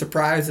actually pretty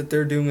surprised that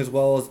they're doing as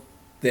well as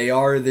they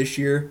are this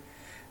year.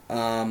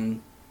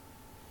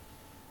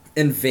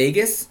 In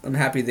Vegas, I'm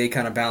happy they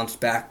kind of bounced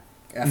back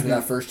after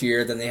that first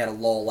year. Then they had a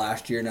lull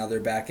last year. Now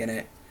they're back in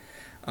it.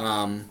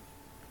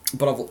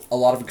 But a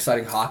lot of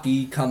exciting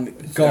hockey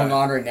going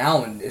on right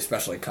now, and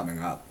especially coming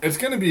up. It's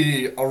going to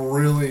be a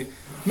really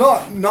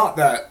not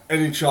that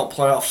NHL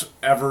playoffs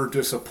ever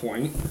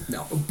disappoint.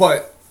 No.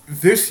 But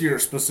this year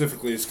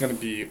specifically is going to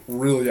be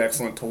really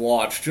excellent to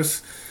watch.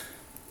 Just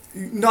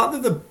not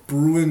that the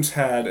Bruins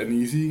had an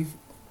easy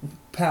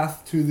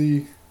path to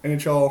the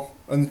NHL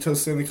and to the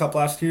Stanley Cup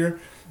last year,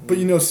 but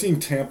seeing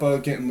Tampa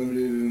getting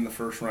limited in the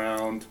first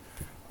round,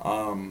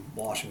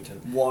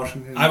 Washington.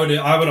 Washington. I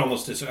would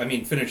almost disagree. I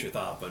mean, finish your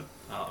thought, but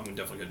I'm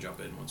definitely going to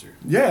jump in once you're...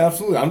 Yeah,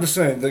 absolutely. I'm just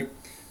saying,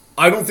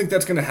 I don't think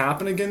that's going to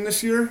happen again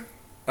this year.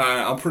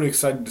 I'm pretty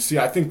excited to see.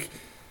 I think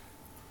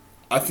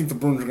the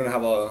Bruins are going to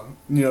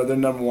have they're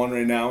number 1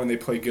 right now and they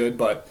play good,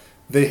 but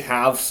they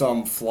have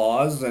some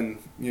flaws, and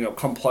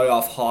come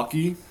playoff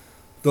hockey,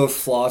 those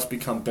flaws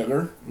become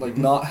bigger. Like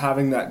not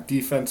having that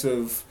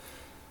defensive,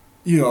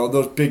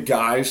 those big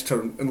guys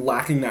and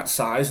lacking that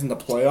size in the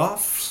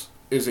playoffs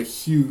is a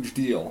huge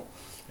deal.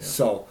 Yeah.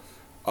 So,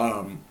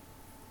 I'm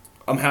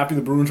happy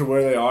the Bruins are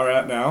where they are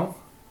at now.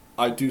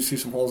 I do see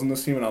some holes in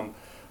this team, and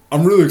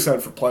I'm really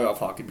excited for playoff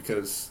hockey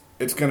because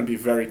it's going to be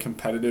very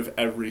competitive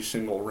every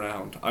single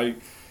round.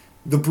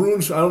 The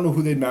Bruins, I don't know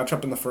who they'd match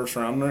up in the first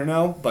round right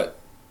now, but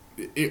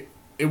it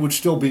would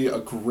still be a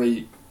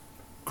great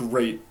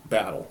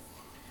battle.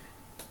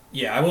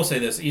 Yeah, I will say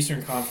this,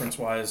 Eastern Conference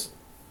wise,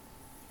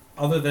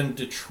 other than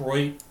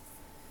Detroit,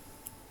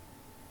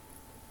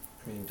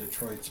 I mean,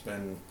 Detroit's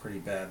been pretty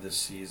bad this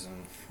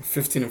season.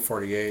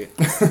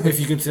 15-48, if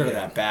you consider Yeah.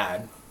 that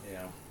bad.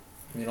 yeah.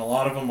 I mean, a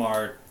lot of them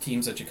are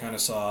teams that you kind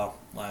of saw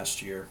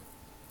last year.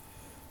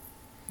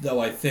 Though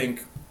I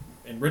think,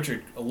 and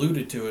Richard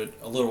alluded to it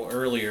a little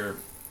earlier,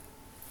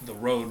 the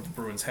road the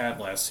Bruins had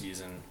last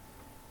season,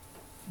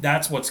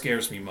 that's what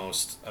scares me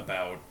most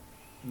about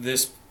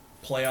this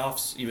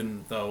playoffs,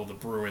 even though the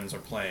Bruins are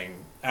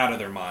playing out of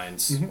their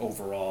minds Mhm.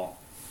 overall,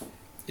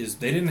 is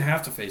they didn't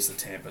have to face the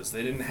Tampas.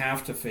 They didn't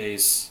have to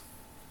face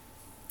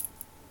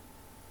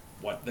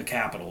the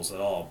Capitals at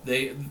all.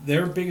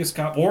 Their biggest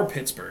or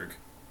Pittsburgh.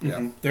 Yeah.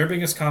 Mhm. Their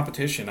biggest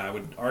competition, I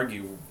would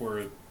argue,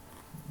 were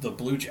the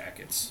Blue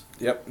Jackets.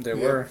 Yep, they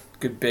Yeah. were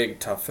good, big,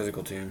 tough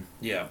physical team.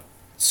 Yeah.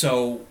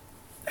 So,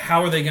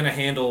 how are they going to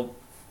handle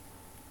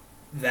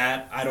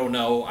that? I don't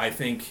know. I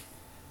think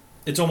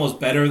it's almost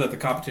better that the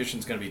competition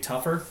is going to be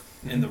tougher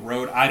in the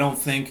road. I don't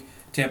think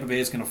Tampa Bay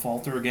is going to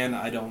falter again.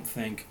 I don't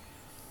think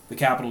the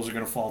Capitals are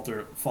going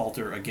to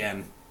falter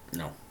again.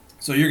 No.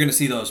 So you're going to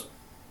see those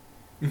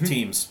Mhm.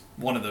 teams,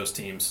 one of those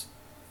teams,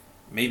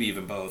 maybe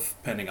even both,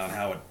 depending on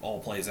how it all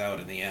plays out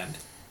in the end.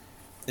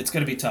 It's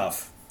going to be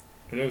tough.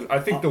 It is. I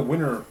think the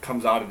winner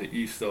comes out of the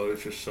East, though.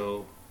 It's just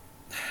so.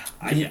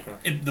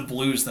 The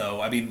Blues,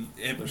 though, I mean,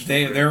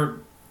 They're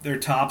they're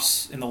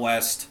tops in the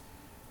West.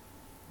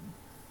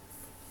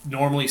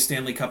 Normally,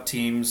 Stanley Cup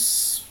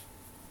teams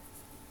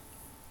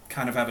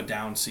kind of have a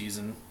down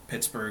season.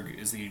 Pittsburgh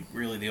is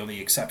really the only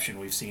exception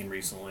we've seen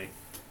recently.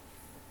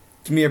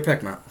 Give me your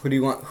pick, Matt. Who do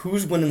you want?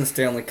 Who's winning the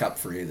Stanley Cup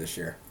for you this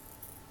year?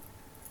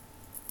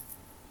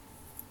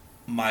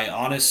 My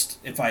honest,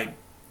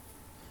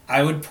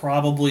 I would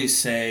probably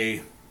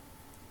say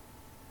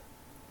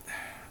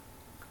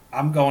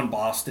I'm going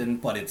Boston,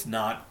 but it's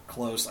not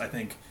close. I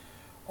think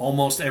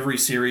almost every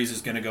series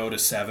is going to go to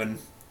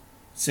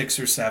 6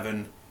 or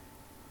 7.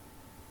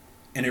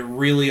 And it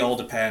really all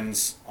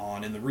depends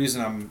on, and the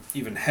reason I'm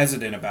even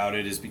hesitant about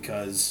it is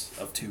because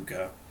of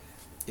Tuukka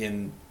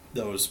in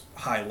those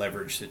high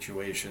leverage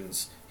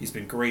situations. He's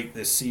been great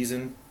this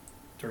season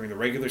during the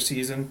regular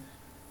season,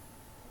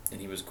 and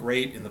he was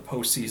great in the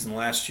postseason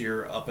last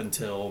year up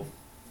until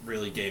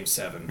really Game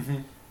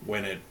 7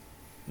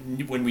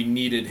 when we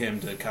needed him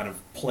to kind of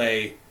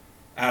play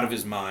out of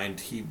his mind.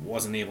 He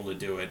wasn't able to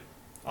do it.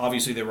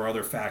 Obviously, there were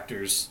other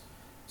factors.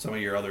 Some of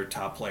your other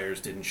top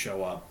players didn't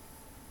show up.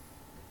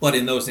 But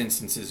in those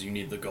instances, you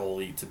need the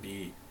goalie to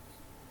be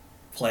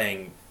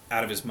playing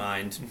out of his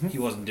mind. He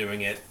wasn't doing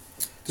it.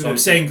 So I'm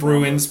saying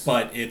Bruins,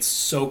 but it's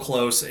so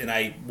close, and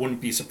I wouldn't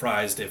be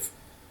surprised if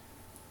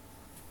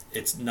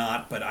it's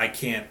not. But I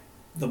can't.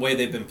 The way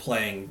they've been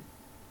playing,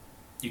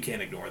 you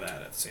can't ignore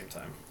that at the same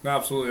time.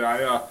 Absolutely.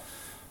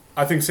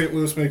 I think St.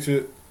 Louis makes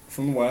it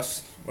from the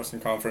Western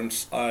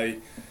Conference.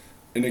 And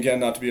again,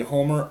 not to be a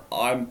homer,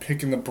 I'm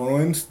picking the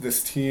Bruins.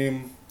 This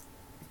team,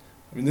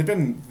 I mean, they've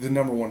been the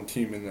number one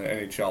team in the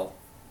NHL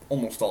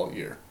almost all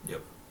year.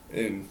 Yep.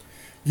 And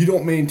you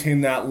don't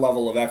maintain that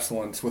level of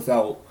excellence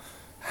without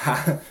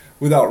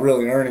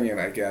really earning it,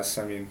 I guess.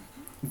 I mean,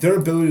 their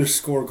ability to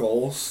score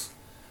goals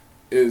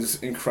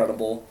is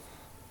incredible.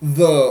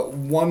 The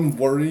one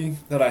worry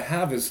that I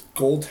have is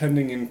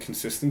goaltending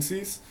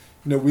inconsistencies.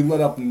 You know, we let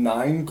up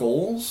 9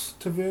 goals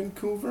to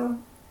Vancouver,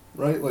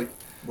 right?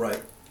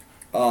 Right.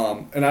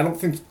 And I don't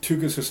think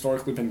Tuukka's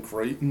historically been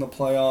great in the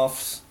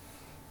playoffs.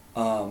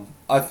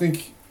 I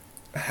think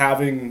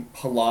having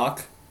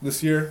Halak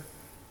this year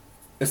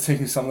is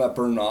taking some of that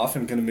burden off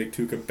and going to make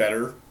Tuukka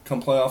better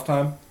come playoff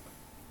time.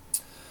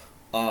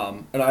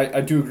 And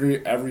I do agree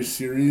every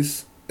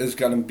series is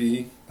going to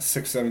be a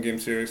 6-7 game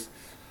series.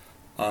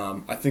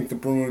 I think the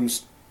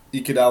Bruins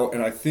eke it out,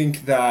 and I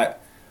think that,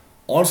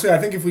 honestly,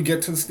 if we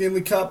get to the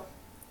Stanley Cup,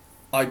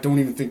 I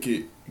don't think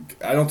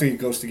it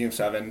goes to Game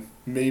 7.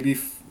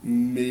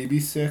 Maybe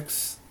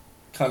 6.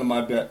 Kind of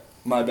my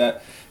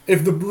bet.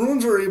 If the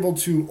Bruins are able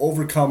to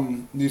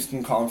overcome the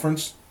Eastern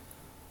Conference,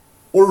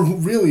 or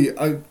really,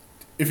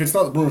 if it's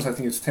not the Bruins, I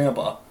think it's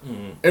Tampa.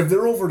 Mm. If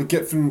they're over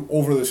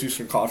this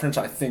Eastern Conference,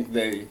 I think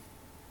they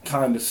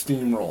kind of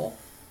steamroll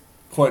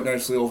quite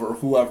nicely over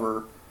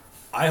whoever.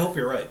 I hope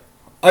you're right.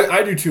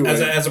 I do too.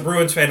 As a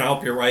Bruins fan, I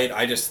hope you're right.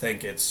 I just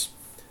think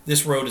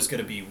this road is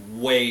going to be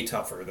way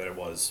tougher than it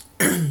was.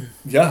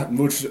 Yeah,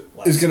 which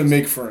Last is going to season.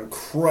 make for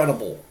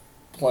incredible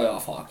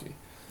playoff hockey.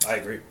 I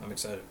agree. I'm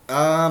excited.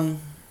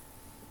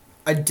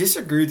 I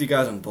disagree with you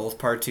guys on both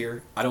parts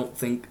here. I don't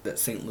think that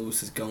St.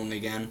 Louis is going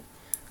again.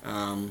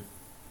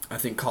 I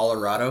think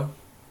Colorado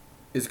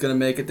is going to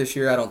make it this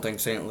year. I don't think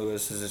St.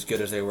 Louis is as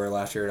good as they were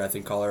last year, and I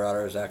think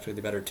Colorado is actually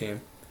the better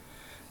team.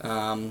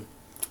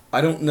 I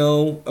don't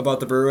know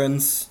about the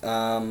Bruins.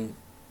 I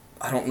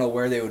don't know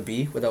where they would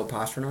be without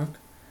Pasternak.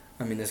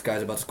 I mean, this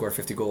guy's about to score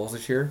 50 goals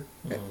this year.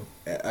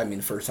 I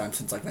mean, first time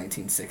since like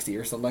 1960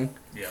 or something.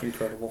 Yeah. It's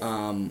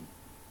incredible.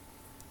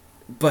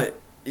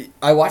 But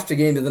I watched the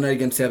game the other night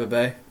against Tampa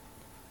Bay,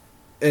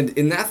 and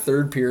in that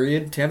third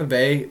period, Tampa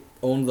Bay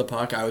owned the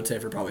puck, I would say,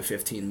 for probably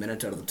 15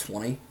 minutes out of the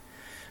 20,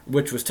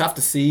 which was tough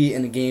to see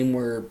in a game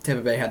where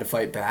Tampa Bay had to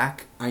fight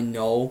back. I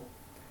know,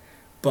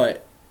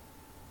 but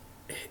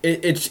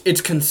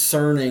it's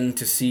concerning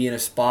to see in a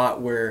spot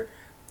where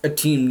a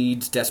team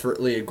needs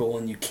desperately a goal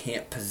and you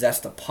can't possess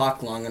the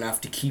puck long enough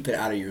to keep it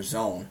out of your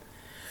zone.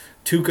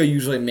 Tuukka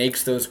usually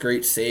makes those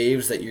great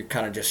saves that you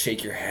kind of just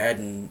shake your head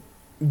and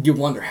you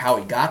wonder how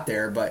he got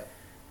there, but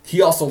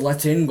he also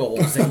lets in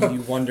goals and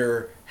you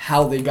wonder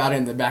how they got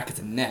in the back of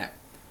the net.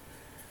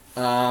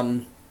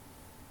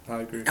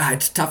 I agree.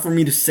 It's tough for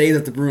me to say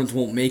that the Bruins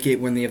won't make it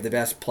when they have the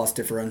best plus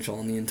differential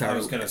in the entire. I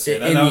was going to say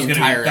in that the was going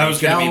to entire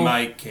be NHL.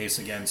 my case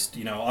against,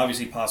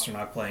 obviously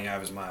Pasternak playing out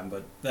of his mind,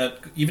 but that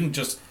even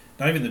just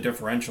not even the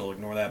differential,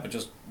 ignore that, but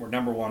just we're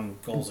number one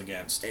goals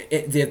against.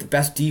 They have the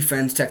best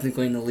defense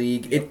technically in the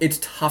league. It's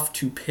tough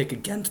to pick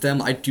against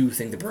them. I do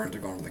think the Bruins are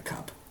going to the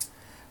Cup.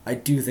 I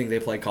do think they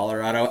play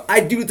Colorado.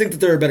 I do think that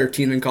they're a better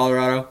team than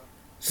Colorado.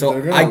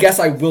 So I guess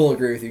I will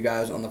agree with you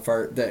guys on the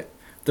part that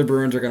the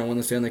Bruins are going to win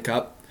the Stanley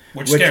Cup.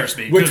 Which scares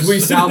me. Which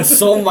we sound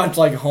so much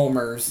like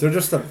homers. They're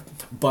just a...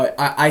 But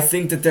I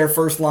think that their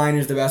first line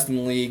is the best in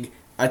the league.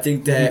 I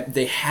think that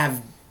they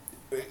have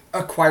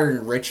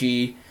acquiring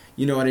Richie,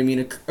 you know what I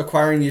mean?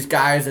 Acquiring these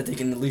guys that they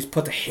can at least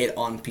put the hit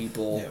on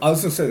people. I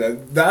was going to say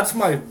that's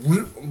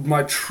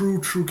my true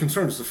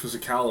concern is the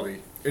physicality.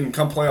 And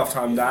come playoff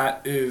time,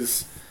 that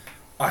is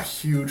a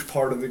huge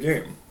part of the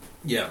game.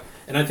 Yeah,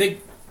 and I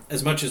think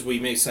as much as we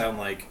may sound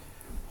like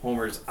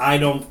homers,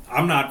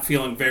 I'm not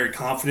feeling very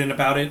confident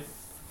about it.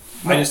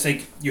 No. I just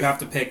think you have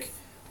to pick,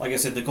 like I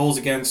said, the goals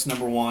against,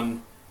 number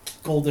one,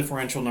 goal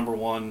differential, number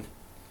one.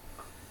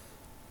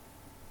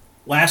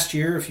 Last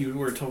year,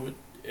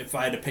 if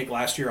I had to pick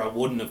last year, I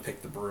wouldn't have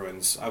picked the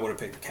Bruins. I would have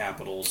picked the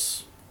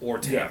Capitals or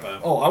Tampa.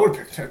 Yeah. Oh, I would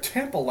pick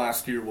Tampa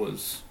last year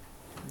was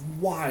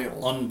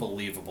wild.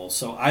 Unbelievable.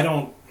 So I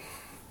don't,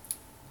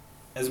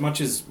 as much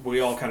as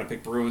we all kind of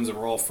pick Bruins and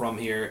we're all from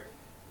here,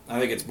 I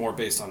think it's more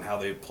based on how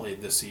they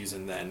played this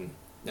season than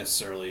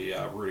necessarily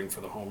rooting for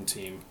the home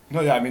team.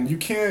 No, yeah, I mean you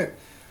can't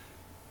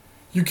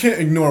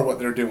ignore what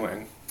they're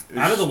doing.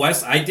 Out of the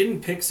West, I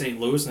didn't pick St.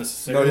 Louis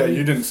necessarily. No, yeah,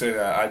 you didn't say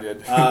that. I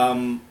did.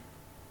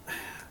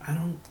 I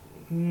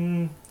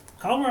don't.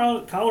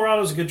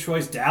 Colorado's a good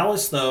choice.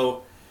 Dallas,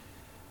 though.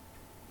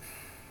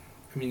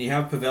 I mean, you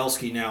have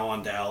Pavelski now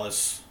on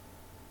Dallas.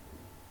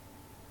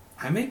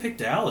 I may pick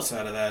Dallas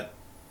out of that.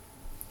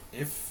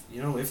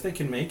 If they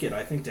can make it,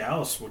 I think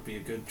Dallas would be a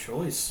good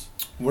choice.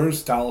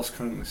 Where's Dallas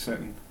currently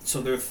sitting?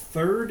 So they're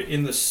third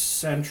in the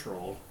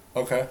Central.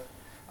 Okay.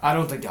 I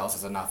don't think Dallas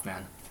is enough,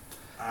 man.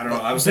 I don't know.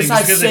 I was thinking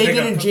Besides because they Sagan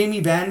pick and up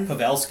Jamie Benn.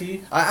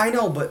 Pavelski. I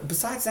know, but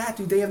besides that,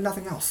 dude, they have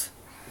nothing else.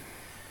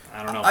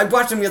 I don't know. I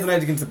watched them the other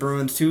night against the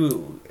Bruins,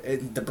 too.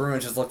 The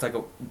Bruins just looked like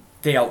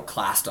they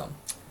outclassed them.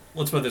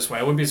 Let's put it this way.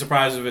 I wouldn't be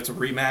surprised if it's a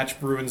rematch,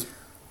 Bruins,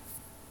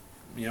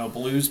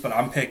 Blues, but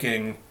I'm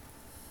picking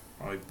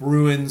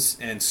Bruins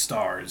and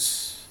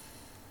Stars.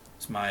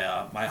 It's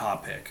my my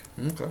hot pick.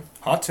 Okay.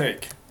 Hot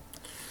take.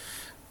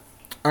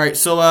 All right,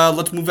 so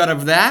let's move out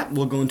of that.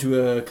 We'll go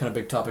into a kind of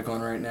big topic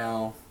on right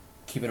now.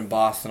 Keep it in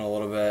Boston a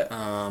little bit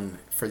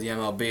for the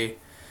MLB.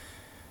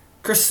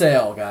 Chris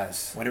Sale,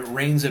 guys. When it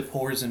rains, it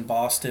pours in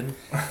Boston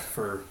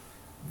for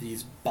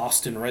these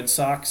Boston Red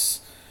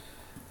Sox.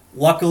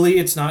 Luckily,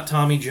 it's not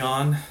Tommy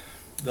John,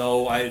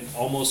 though I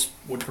almost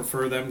would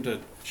prefer them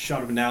to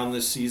shut him down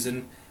this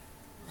season.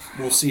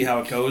 We'll see how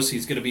it goes.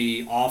 He's going to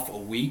be off a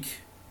week.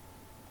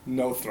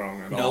 No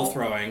throwing at all. No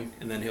throwing,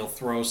 and then he'll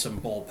throw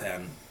some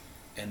bullpen,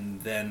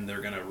 and then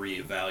they're going to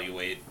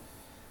reevaluate.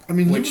 I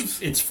mean,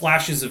 It's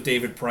flashes of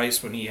David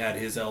Price when he had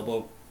his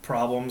elbow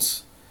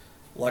problems.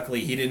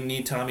 Luckily, he didn't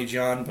need Tommy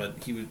John,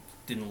 but he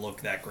didn't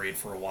look that great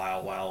for a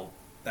while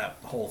that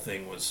whole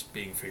thing was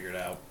being figured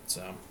out.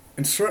 So,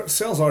 and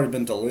Sale's already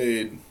been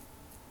delayed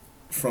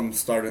from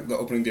starting the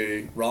opening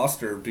day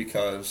roster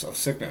because of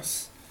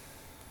sickness.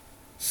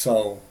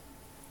 So,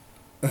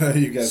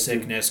 you guys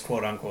sickness,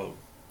 quote unquote.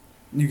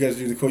 You guys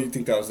do the quote. You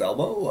think that was the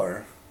elbow,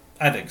 or?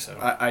 I think so.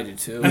 I do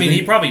too. I mean,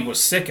 he probably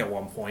was sick at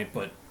one point,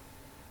 but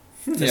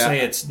to say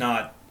it's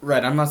not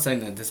right. I'm not saying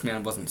that this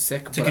man wasn't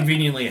sick. to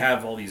conveniently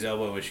have all these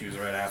elbow issues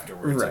right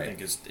afterwards. Right. I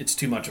think it's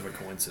too much of a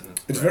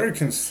coincidence. It's very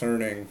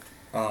concerning.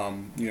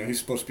 He's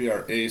supposed to be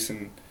our ace,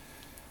 and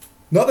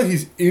not that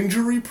he's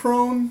injury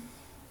prone,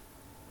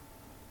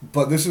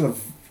 but this is a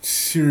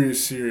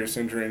serious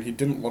injury, and he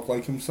didn't look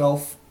like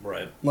himself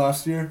right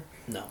last year.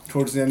 No.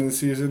 Towards the end of the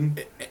season.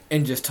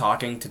 And just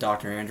talking to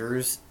Dr.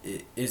 Andrews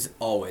is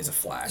always a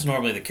flag. It's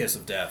normally the kiss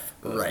of death.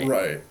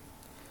 Right.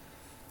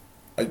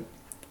 Right.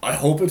 I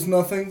hope it's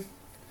nothing.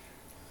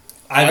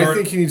 I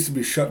think he needs to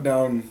be shut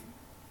down.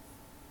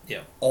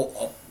 Yeah.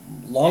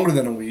 Longer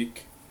than a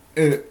week.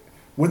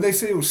 Would they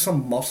say it was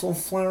some muscle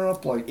flare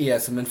up? Yeah,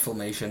 some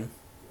inflammation.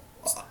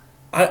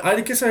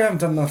 I guess I haven't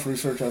done enough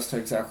research as to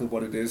exactly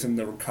what it is and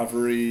the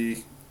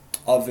recovery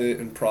of it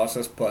and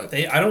process, but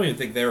I don't even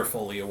think they're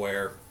fully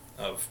aware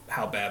of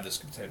how bad this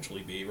could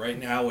potentially be. Right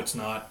now, it's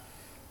not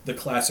the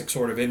classic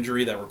sort of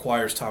injury that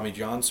requires Tommy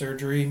John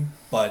surgery,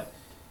 but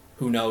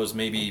who knows,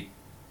 maybe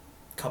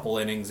a couple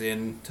innings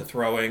in to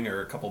throwing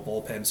or a couple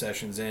bullpen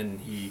sessions in,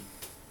 he,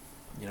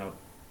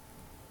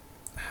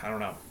 I don't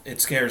know.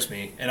 It scares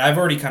me. And I've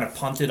already kind of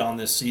punted on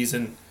this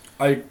season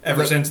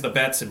ever since the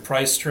Betts and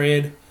Price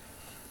trade.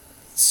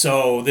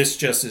 So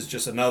this is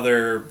just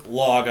another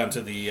log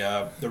onto the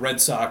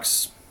Red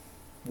Sox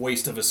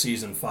waste of a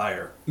season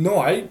fire. No,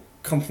 I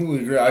completely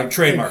agree. I'm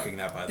trademarking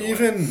that, by the way.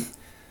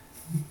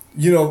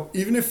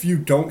 Even if you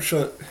don't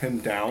shut him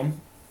down,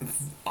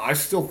 I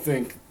still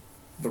think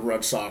the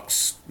Red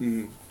Sox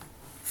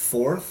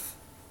fourth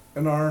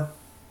in our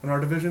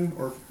division,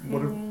 or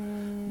whatever.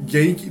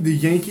 The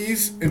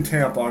Yankees and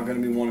Tampa are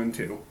going to be 1 and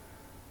 2.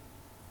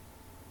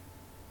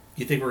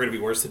 You think we're going to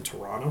be worse than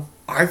Toronto?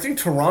 I think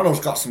Toronto's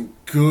got some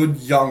good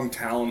young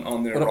talent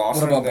on their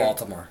roster. What about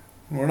Baltimore?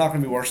 We're not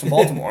going to be worse than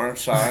Baltimore.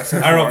 So I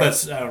don't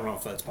know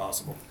if that's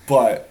possible.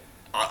 But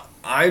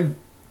I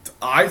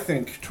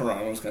think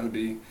Toronto's going to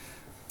be.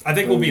 I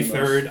think we'll be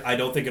third. I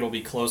don't think it'll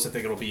be close. I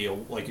think it'll be,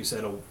 like you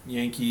said, a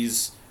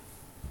Yankees,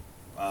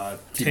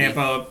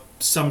 Tampa,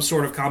 some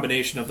sort of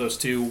combination of those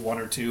two, 1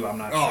 or 2. I'm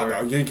not sure.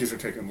 Oh, no, Yankees are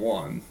taking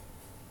 1.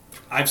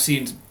 I've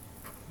seen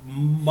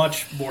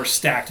much more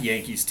stacked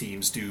Yankees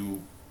teams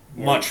do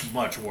much,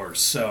 much worse.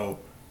 So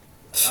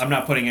I'm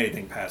not putting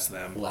anything past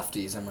them.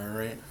 Lefties, am I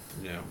right?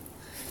 Yeah.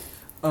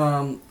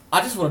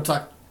 I just want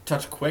to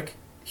touch quick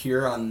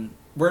here on,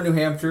 we're in New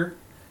Hampshire,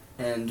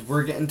 and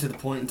we're getting to the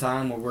point in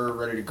time where we're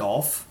ready to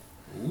golf.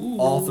 Ooh.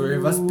 All three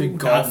of us, big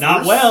golfers.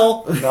 Not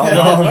well,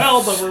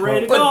 but we're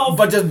ready to golf.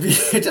 But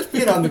just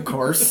being on the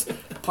course,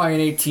 playing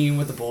 18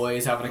 with the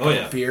boys, having a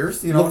couple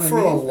beers. You know Look what for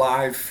I mean? a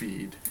live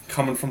feed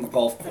coming from the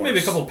golf course. Maybe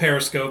a couple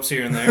periscopes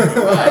here and there.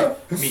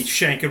 Right. Me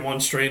shanking one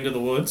straight into the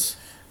woods.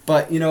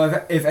 But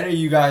if any of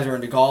you guys are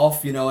into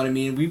golf, you know what I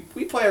mean.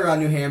 We play around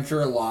New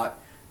Hampshire a lot.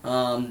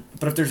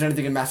 But if there's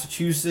anything in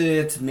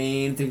Massachusetts,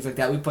 Maine, things like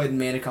that, we played in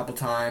Maine a couple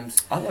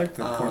times. I like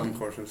the Portland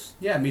courses.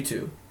 Yeah, me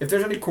too. If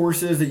there's any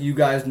courses that you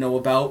guys know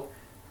about,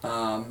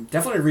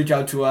 definitely reach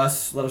out to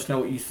us. Let us know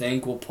what you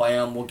think. We'll play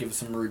them. We'll give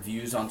some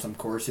reviews on some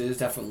courses.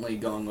 Definitely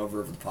going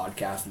over the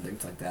podcast and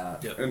things like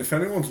that. Yep. And if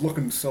anyone's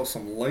looking to sell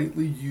some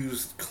lightly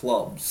used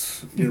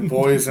clubs, your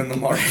boy's in the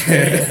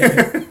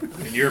market.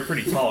 I mean, you're a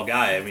pretty tall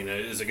guy. I mean,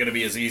 is it going to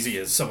be as easy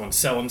as someone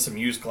selling some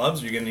used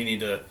clubs? You're going to need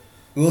to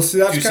Well, see,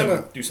 that's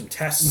do some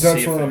tests.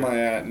 That's where am I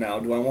at now?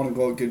 Do I want to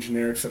go get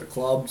generic set of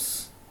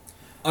clubs,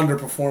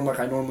 underperform like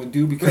I normally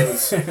do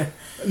because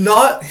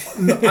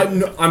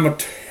I'm a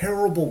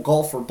terrible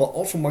golfer, but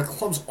also my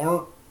clubs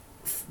aren't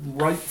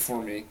right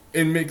for me.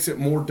 It makes it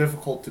more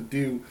difficult to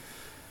do.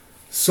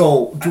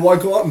 So, do I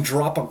go out and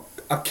drop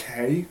a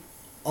K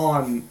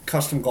on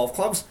custom golf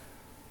clubs?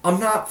 I'm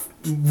not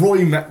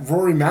Rory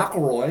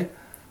McIlroy.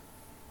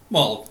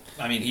 Well,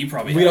 I mean, he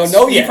probably We don't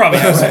know yet. He probably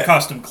has some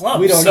custom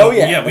clubs. We don't know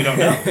yet. Yeah, we don't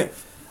know.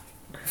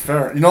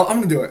 Fair. I'm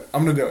going to do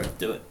it.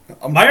 Do it.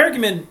 My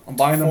argument I'm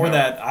buying them for now.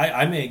 that,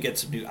 I may get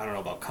some new, I don't know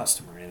about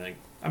custom or anything.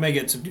 I may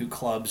get some new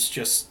clubs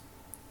just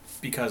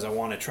because I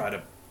want to try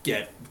to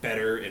get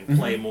better and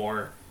play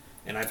more.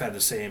 And I've had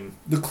the same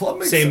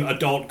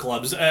adult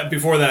clubs.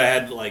 Before that, I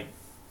had like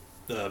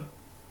the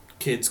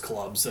kids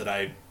clubs that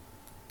I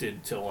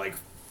did till like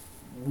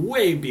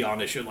way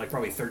beyond I should, like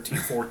probably 13,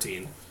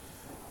 14.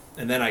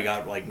 And then I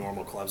got like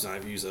normal clubs, and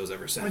I've used those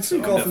ever since. I've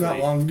been golfing that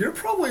long. You're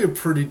probably a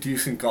pretty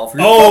decent golfer.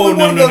 You're Oh, probably no,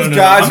 one of no, those no, no.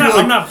 guys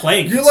I'm not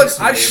playing You're like,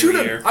 consistently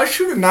every year. I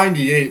shoot a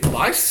 98, but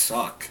I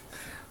suck.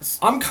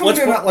 I'm coming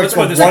in at like let's a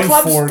put this-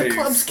 140. The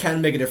clubs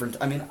can make a difference.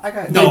 I mean, I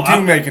got No, They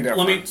do make a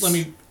difference. Let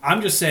me.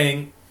 I'm just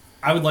saying,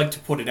 I would like to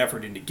put an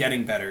effort into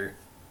getting better,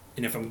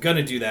 and if I'm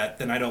gonna do that,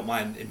 then I don't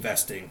mind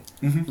investing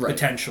Right.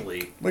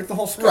 potentially. Like the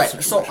whole Scott Right,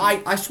 situation. so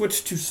I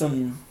switched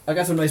to I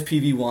got some nice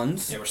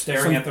PV1s. Yeah, we're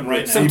staring at them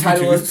right now. Some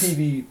Titleist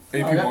AV2s?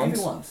 PV. I got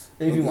PV1s.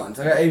 AV1s.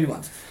 I got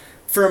AV1s.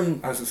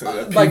 From I was gonna say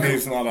that PV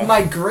is not a...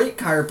 my great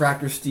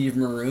chiropractor, Steve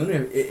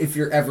Maroon, if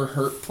you're ever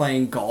hurt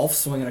playing golf,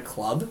 swinging a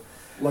club.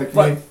 Like,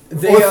 But or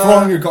they,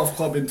 throwing your golf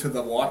club into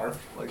the water.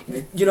 Like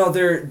me. You know,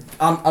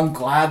 I'm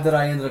glad that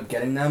I ended up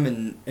getting them,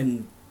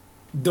 and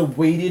the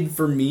weighted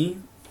for me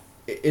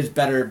is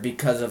better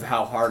because of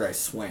how hard I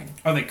swing.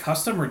 Are they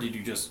custom, or did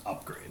you just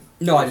upgrade?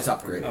 No, I just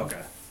upgraded.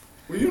 Okay.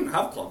 Well, you didn't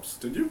have clubs,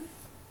 did you?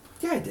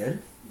 Yeah, I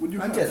did. What did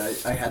you I have?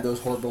 did. I had those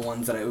horrible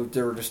ones that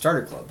they were just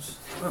starter clubs.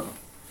 Oh.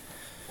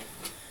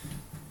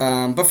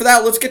 But for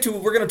that,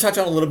 we're going to touch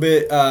on a little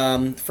bit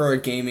for our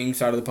gaming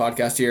side of the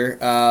podcast here.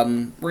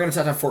 We're going to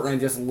touch on Fortnite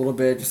just a little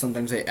bit, just some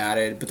things they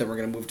added, but then we're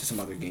going to move to some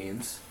other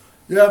games.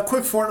 Yeah,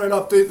 quick Fortnite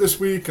update this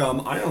week. I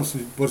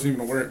honestly wasn't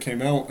even aware it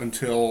came out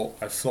until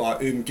I saw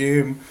it in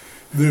game.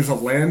 There's a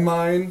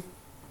landmine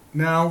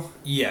now.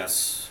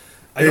 Yes.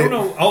 I don't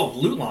know. Oh,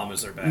 Loot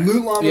Llamas are back.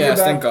 Loot llamas Yes,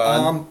 are back. thank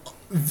God.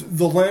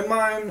 The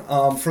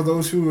landmine, for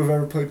those who have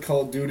ever played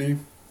Call of Duty,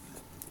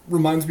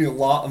 reminds me a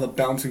lot of the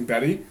Bouncing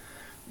Betty.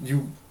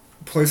 You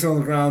place it on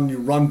the ground, you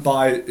run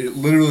by it, it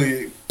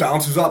literally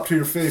bounces up to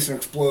your face and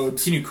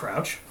explodes. Can you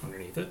crouch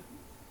underneath it?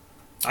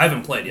 I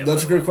haven't played yet.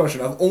 That's a great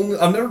question.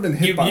 I've never been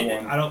hit by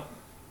one.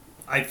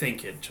 I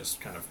think it just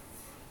kind of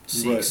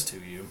seeks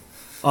Right. to you.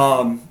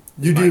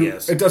 You My do.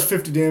 guess. It does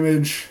 50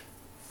 damage,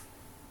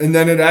 and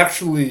then it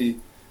actually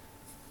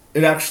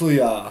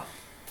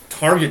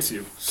targets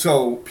you,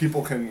 so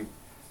people can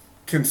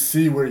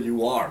see where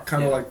you are.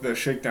 Kind of Yeah. like the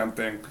shakedown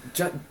thing.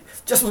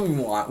 Just what we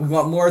want. We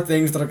want more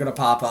things that are going to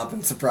pop up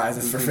and surprise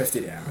us for Mhm. 50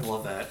 I damage.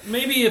 love that.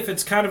 Maybe if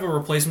it's kind of a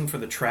replacement for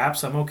the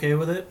traps, I'm okay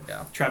with it.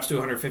 Yeah. Traps do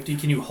 150.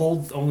 Can you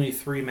hold only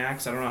 3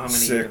 max? I don't know how many the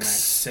 6. max.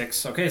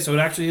 6. Okay, so it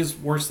actually is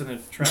worse than a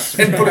trap.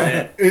 And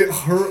but it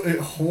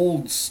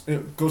holds.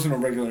 It goes in a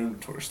regular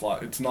inventory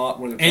slot. It's not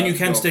where the And you traps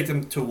can go. stick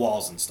them to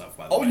walls and stuff,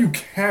 by the Oh, way. you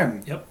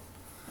can. Yep.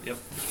 Yep.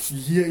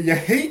 You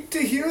hate to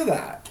hear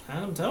that.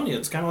 I'm telling you,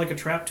 it's kind of like a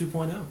trap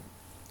 2.0.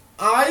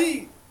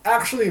 I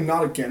actually am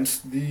not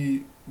against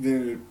the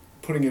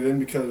putting it in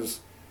because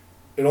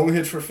it only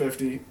hits for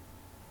 50,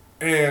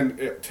 and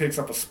it takes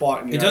up a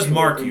spot in your It does actual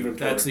mark you.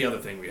 inventory. That's the other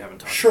thing we haven't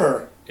talked about.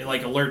 Sure. It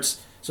like alerts.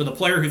 So the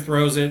player who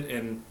throws it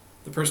and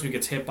the person who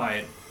gets hit by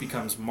it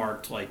becomes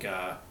marked like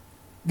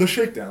The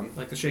shakedown.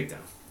 the shakedown.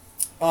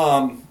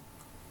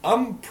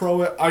 I'm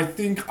pro it.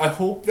 I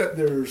hope that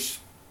there's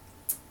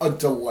a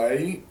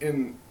delay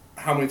in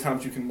how many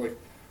times you can, like,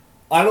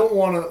 I don't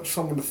want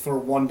someone to throw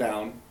one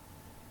down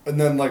and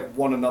then, like,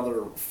 one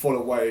another foot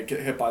away,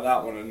 get hit by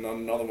that one and then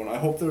another one. I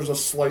hope there's a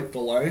slight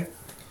delay.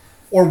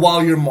 Or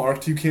while you're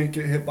marked, you can't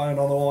get hit by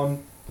another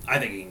one. I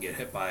think you can get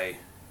hit by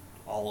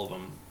all of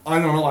them. I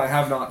don't know, I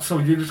have not. So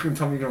you're just going to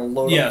tell me you're going to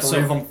load Yeah, up so-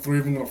 three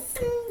of them going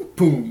to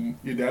boom,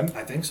 you dead?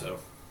 I think so.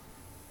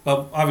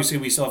 But obviously,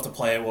 we still have to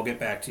play it. We'll get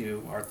back to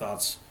you, our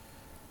thoughts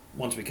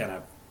once we kind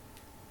of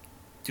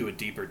do a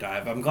deeper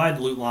dive. I'm glad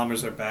loot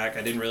llamas are back.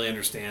 I didn't really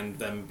understand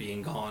them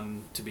being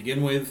gone to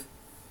begin with.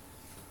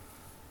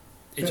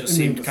 It just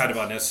seemed kind of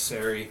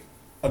unnecessary.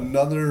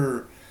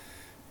 Another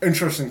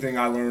interesting thing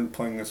I learned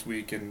playing this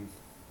week, and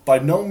by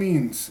no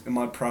means am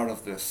I proud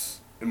of this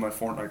in my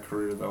Fortnite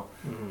career, though.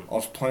 Mm-hmm. I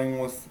was playing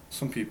with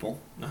some people,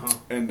 Uh-huh.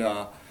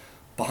 and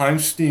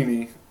behind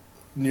Steamy,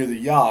 near the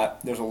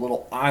yacht, there's a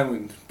little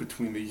island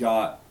between the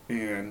yacht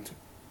and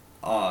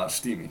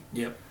Steamy.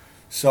 Yep.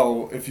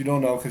 So, if you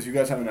don't know, because you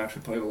guys haven't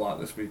actually played a lot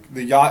this week,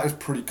 the yacht is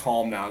pretty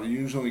calm now. You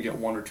usually get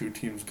 1 or 2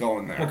 teams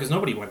going there. Well, because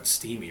nobody went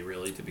steamy,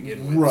 really, to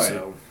begin with. Right.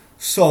 So.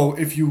 So,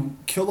 if you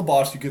kill the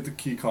boss, you get the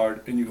key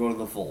card, and you go to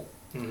the vault.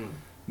 Mm-hmm.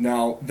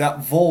 Now,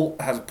 that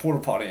vault has a porta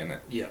potty in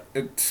it. Yeah.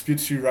 It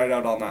spits you right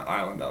out on that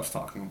island I was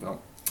talking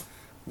about.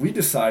 We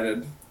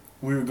decided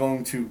we were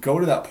going to go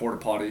to that porta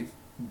potty,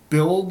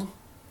 build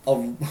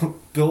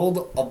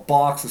a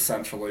box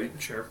essentially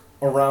Sure.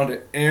 around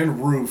it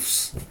and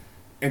roofs,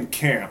 and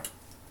camp.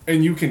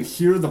 And you can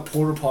hear the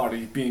porta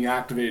potty being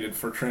activated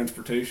for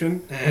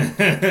transportation.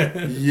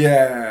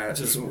 Yeah,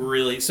 Just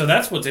really. So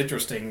that's what's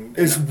interesting.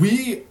 is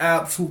we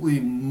absolutely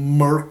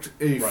murked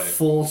a Right.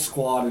 full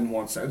squad in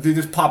one set. They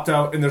just popped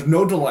out, and there's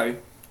no delay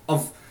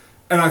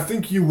and I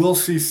think you will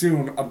see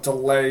soon a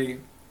delay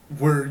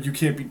where you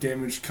can't be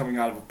damaged coming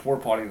out of a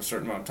porta potty in a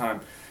certain amount of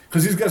time,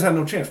 because these guys had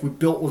no chance. We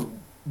built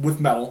with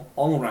metal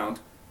all around,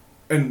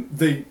 and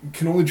they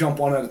can only jump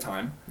one at a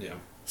time. Yeah.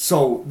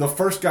 So the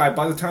first guy,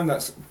 by the time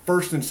that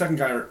first and second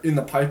guy are in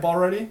the pipe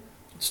already,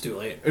 It's too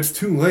late. it's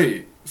too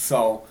late.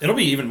 So It'll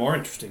be even more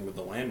interesting with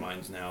the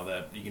landmines now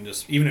that you can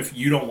just, even if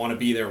you don't want to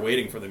be there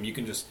waiting for them, you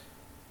can just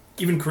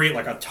even create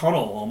like a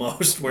tunnel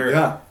almost where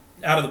yeah,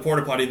 out of the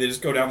porta potty they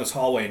just go down this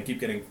hallway and keep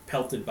getting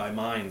pelted by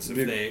mines if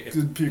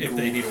It'd be if cool.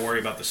 they need to worry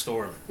about the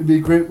storm. it'd be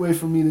a great way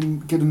for me to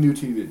get a new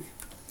TV.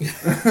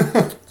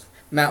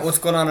 Matt, what's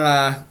going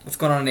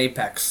on in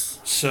Apex?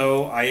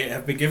 So I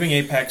have been giving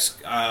Apex.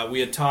 We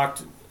had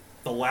talked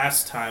the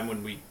last time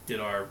when we did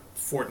our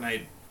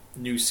Fortnite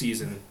new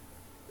season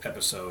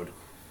episode. I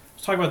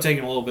was talking about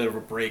taking a little bit of a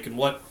break, and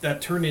what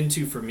that turned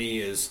into for me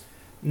is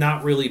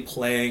not really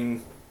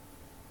playing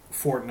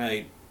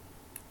Fortnite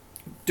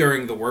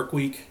during the work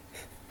week.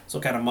 So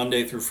kind of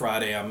Monday through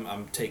Friday,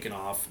 I'm taking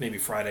off. Maybe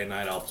Friday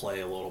night I'll play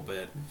a little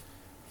bit,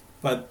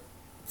 but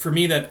for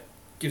me that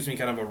gives me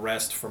kind of a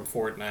rest from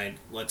Fortnite.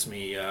 Lets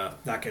me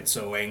not get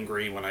so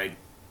angry when I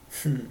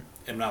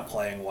am not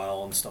playing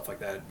well and stuff like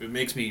that. It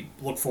makes me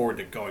look forward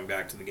to going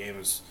back to the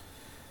games.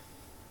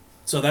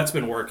 So that's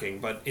been working.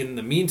 But in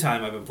the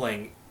meantime, I've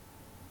been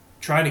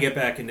trying to get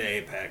back into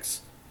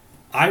Apex.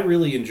 I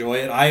really enjoy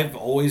it. I've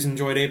always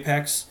enjoyed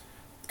Apex.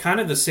 Kind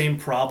of the same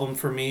problem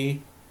for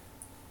me.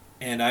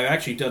 And I've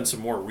actually done some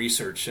more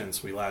research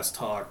since we last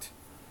talked.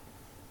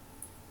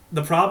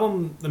 The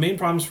main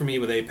problems for me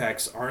with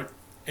Apex aren't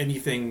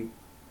anything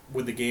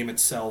with the game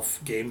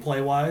itself,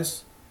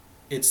 gameplay-wise.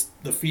 It's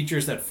the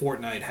features that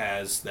Fortnite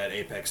has that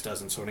Apex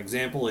doesn't. So an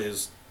example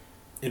is,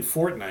 in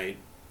Fortnite,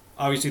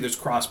 obviously there's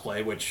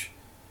crossplay, which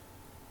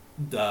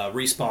the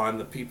Respawn,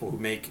 the people who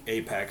make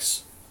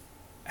Apex,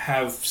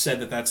 have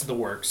said that that's the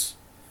works.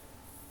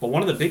 But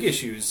one of the big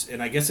issues,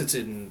 and I guess it's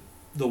in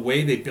the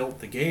way they built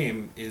the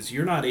game, is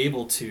you're not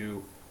able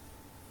to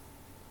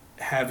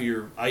have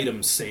your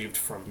items saved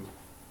from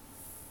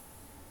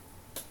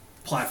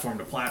platform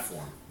to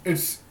platform.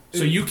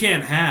 So you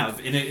can't have,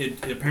 and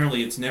it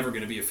apparently it's never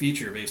going to be a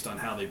feature based on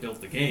how they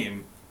built the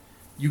game.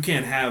 you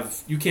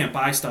can't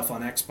buy stuff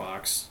on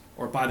Xbox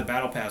or buy the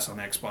Battle Pass on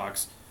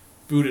Xbox,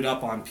 boot it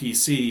up on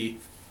PC,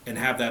 and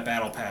have that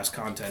Battle Pass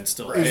content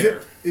still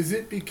there. Is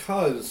it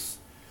because...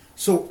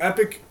 So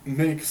Epic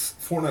makes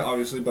Fortnite,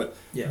 obviously, but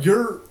Yeah.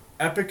 your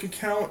Epic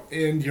account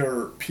and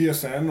your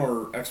PSN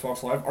or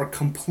Xbox Live are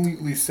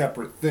completely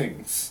separate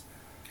things.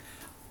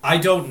 I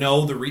don't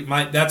know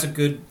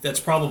that's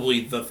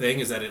probably the thing,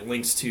 is that it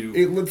links to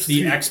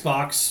the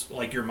Xbox,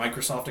 like your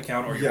Microsoft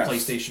account or your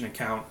PlayStation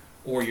account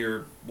or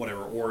your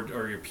whatever, or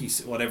your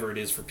PC, whatever it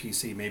is for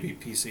PC. Maybe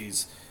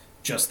PC's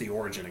just the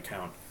Origin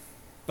account.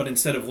 But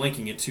instead of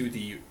linking it to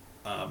the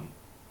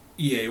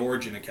EA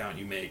Origin account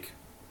you make,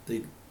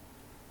 they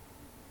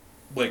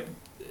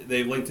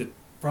linked it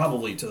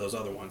probably to those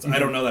other ones. I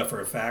don't know that for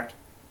a fact,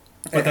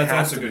 but that's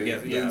also good.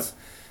 Yeah.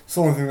 It's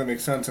the only thing that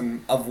makes sense,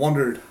 and I've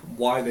wondered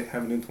why they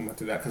haven't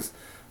implemented that, because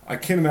I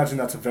can't imagine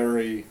that's a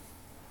very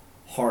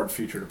hard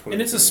feature to put in.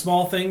 And it's a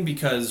small thing,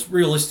 because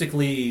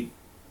realistically,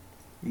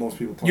 most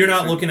people play you're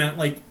not looking at,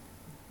 like,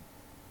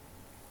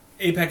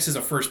 Apex is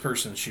a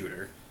first-person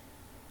shooter.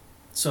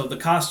 So the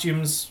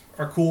costumes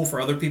are cool for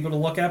other people to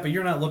look at, but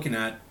you're not looking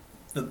at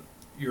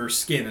your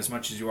skin as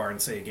much as you are in,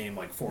 say, a game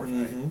like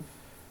Fortnite. Mm-hmm.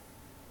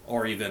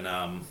 Or even,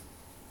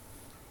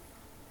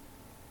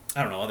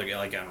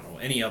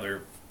 any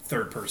other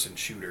third-person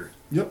shooter.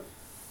 Yep.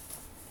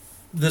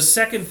 The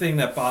second thing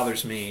that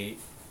bothers me,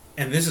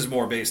 and this is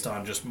more based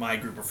on just my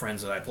group of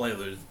friends that I play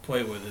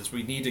with, is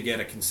we need to get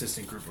a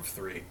consistent group of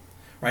 3.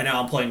 Right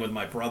now I'm playing with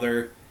my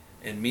brother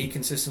and me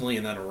consistently,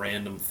 and then a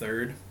random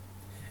third.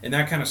 And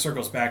that kind of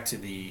circles back to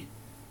the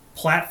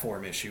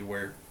platform issue,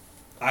 where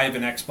I have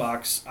an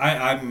Xbox.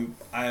 I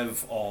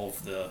have all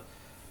of the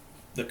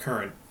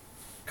current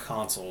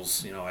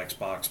consoles,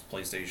 Xbox,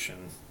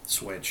 PlayStation,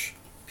 Switch,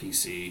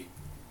 PC,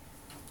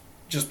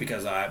 just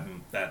because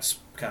that's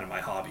kind of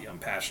my hobby. I'm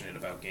passionate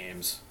about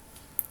games.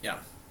 Yeah.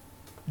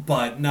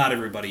 But not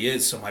everybody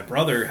is. So my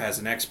brother has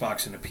an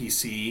Xbox and a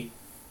PC.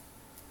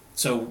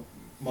 So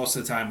most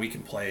of the time we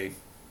can play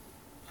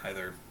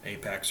either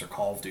Apex or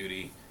Call of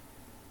Duty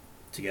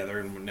together,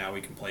 and now we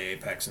can play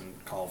Apex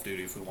and Call of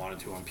Duty if we wanted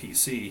to on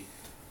PC.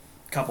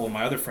 A couple of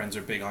my other friends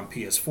are big on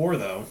PS4,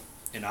 though,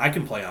 and I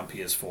can play on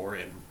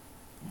PS4, and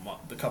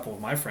a couple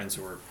of my friends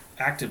who are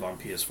active on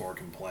PS4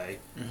 can play,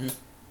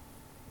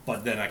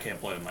 but then I can't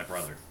play with my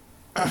brother.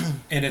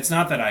 And it's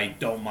not that I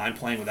don't mind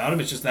playing without him,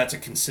 it's just that's a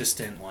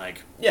consistent,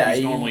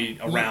 he's normally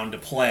around to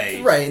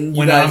play, right, and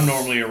when I'm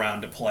normally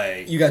around to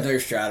play. You guys know your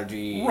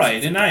strategy.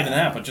 Right, and not even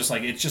that, but just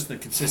it's just the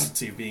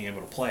consistency of being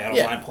able to play. I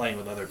don't mind playing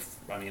with other,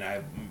 I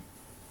have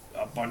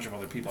a bunch of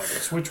other people I can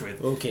switch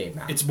with. Okay,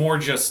 man. It's more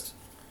just,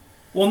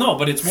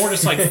 it's more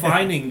just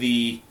finding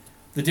the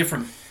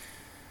different,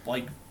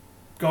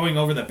 going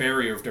over the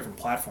barrier of different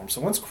platforms.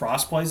 So once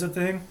crossplay is a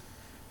thing,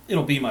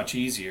 it'll be much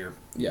easier.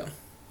 Yeah.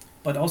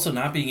 But also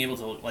not being able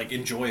to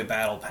enjoy a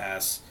battle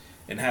pass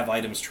and have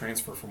items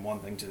transfer from one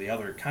thing to the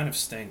other kind of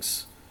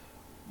stinks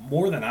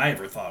more than I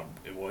ever thought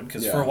it would.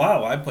 Because for a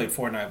while I played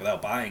Fortnite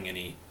without buying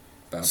any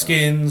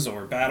skins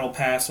or battle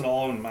pass at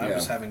all, and I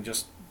was having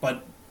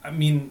but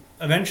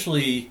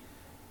eventually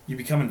you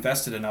become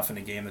invested enough in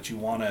a game that you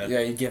want to... Yeah,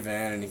 you give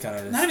in and you kind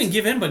of... Not even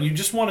give in, but you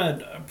just want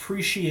to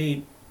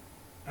appreciate...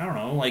 I don't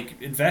know,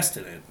 invest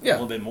in it a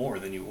little bit more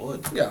than you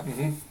would. Yeah.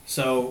 Mm-hmm.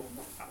 So,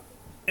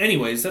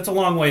 anyways, that's a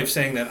long way of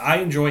saying that I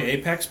enjoy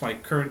Apex. My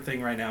current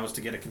thing right now is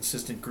to get a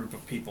consistent group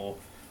of people,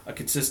 a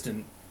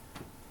consistent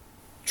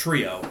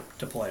trio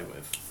to play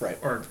with. Right.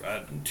 Or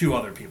 2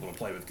 other people to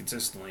play with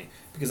consistently.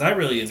 Because I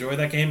really enjoy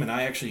that game, and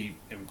I actually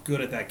am good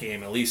at that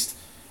game. At least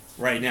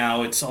right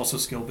now, it's also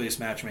skill-based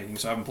matchmaking,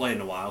 so I haven't played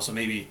in a while. So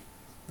maybe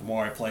the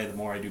more I play, the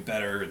more I do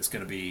better. It's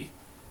going to be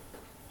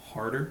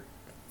harder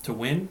to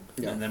win,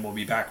 and then we'll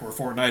be back where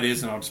Fortnite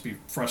is, and I'll just be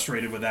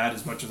frustrated with that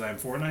as much as I am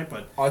Fortnite.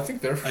 But I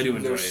think I do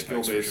enjoy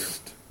skill Apex for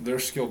based. sure. They're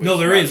skill based. No,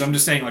 there is. I'm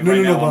just saying, no, now but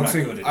I'm I'm not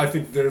saying good at I it.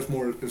 think theirs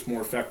is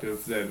more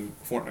effective than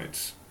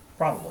Fortnite's.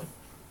 Probably.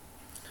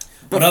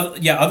 But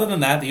other than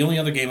that, the only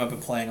other game I've been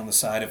playing on the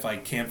side, if I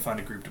can't find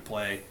a group to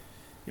play,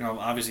 I'm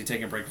obviously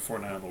taking a break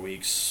from Fortnite on the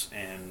weeks,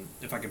 and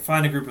if I can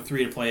find a group of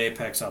 3 to play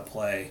Apex, I'll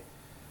play.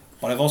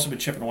 But I've also been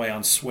chipping away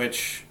on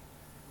Switch.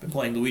 Been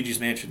playing Luigi's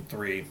Mansion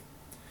 3,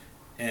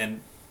 and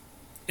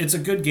it's a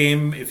good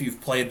game if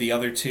you've played the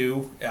other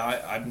 2.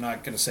 I'm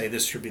not going to say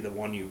this should be the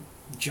one you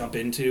jump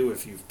into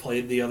if you've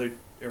played the other,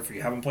 or if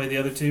you haven't played the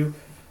other 2,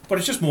 but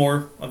it's just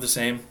more of the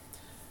same.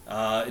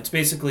 It's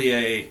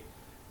basically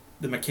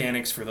the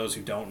mechanics, for those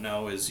who don't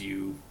know, is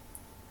you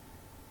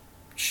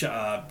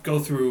go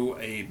through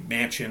a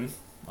mansion.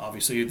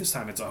 Obviously, this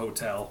time it's a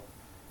hotel,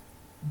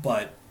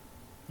 but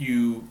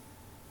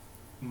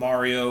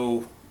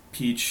Mario,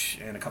 Peach,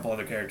 and a couple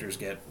other characters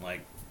get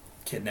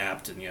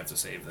kidnapped, and you have to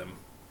save them.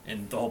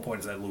 And the whole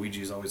point is that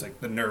Luigi is always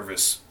the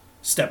nervous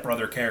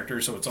stepbrother character,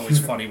 so it's always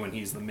funny when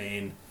he's the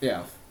main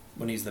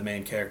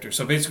character.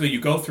 So basically, you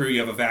go through, you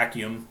have a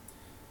vacuum,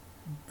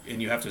 and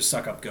you have to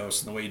suck up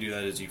ghosts. And the way you do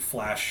that is you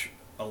flash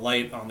a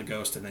light on the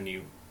ghost, and then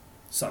you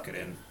suck it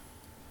in.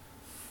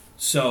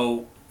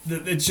 So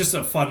it's just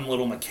a fun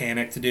little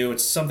mechanic to do.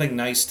 It's something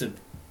nice to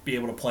be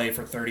able to play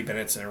for 30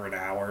 minutes or an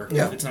hour.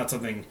 Yeah. It's not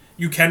something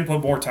you can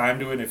put more time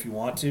to it if you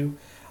want to.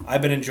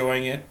 I've been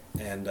enjoying it,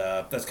 and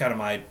that's kind of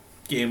my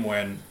game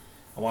when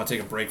I want to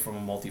take a break from a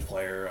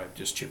multiplayer. I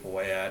just chip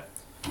away at.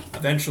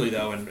 Eventually,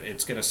 though, and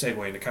it's going to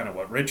segue into kind of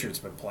what Richard's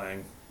been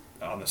playing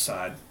on the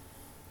side.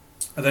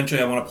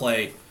 Eventually, I want to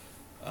play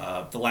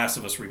The Last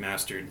of Us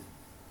Remastered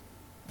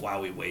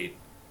while we wait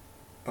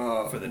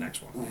for the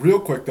next one. Real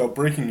quick though,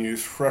 breaking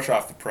news, fresh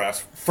off the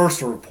press. First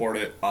to report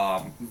it,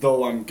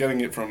 though I'm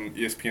getting it from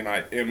ESPN,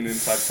 I am an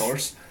inside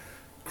source.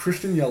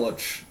 Christian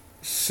Yelich,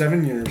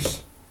 7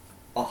 years,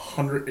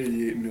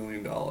 $188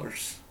 million. Why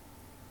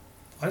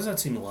does that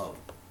seem low?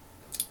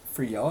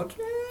 For Yelich?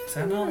 Is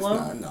that not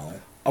low? No.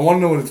 I want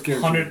to know what it's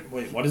guaranteed. 100.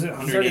 Wait, what is it?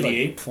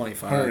 188.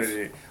 25.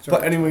 188.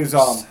 But anyways,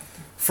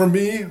 for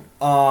me,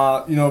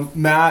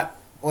 Matt,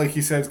 like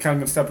he said, has kind of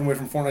been stepping away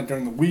from Fortnite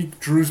during the week.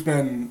 Drew's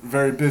been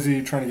very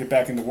busy trying to get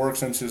back into work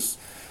since his,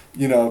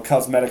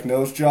 cosmetic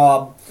nose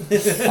job.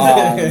 He's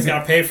got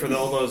to pay for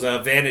all those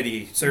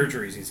vanity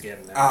surgeries he's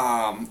getting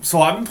now.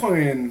 So I've been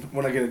playing,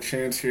 when I get a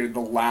chance here, The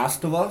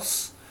Last of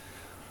Us.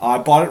 I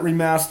bought it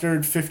remastered,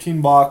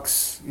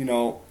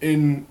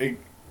 $15,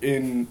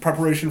 in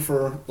preparation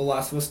for The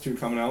Last of Us 2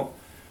 coming out,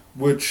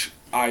 which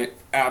I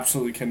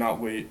absolutely cannot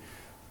wait.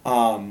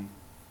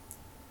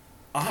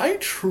 I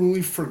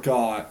truly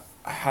forgot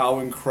how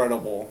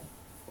incredible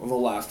The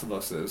Last of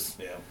Us is.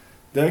 Yeah.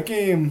 That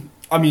game,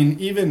 I mean,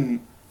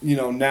 even,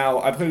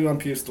 now, I played it on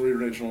PS3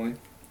 originally,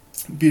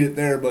 beat it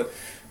there, but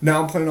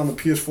now I'm playing on the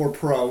PS4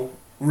 Pro,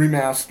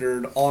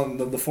 remastered on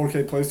the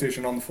 4K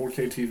PlayStation on the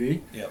 4K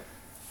TV. Yep.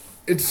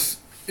 It's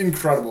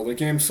incredible. The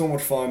game's so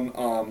much fun.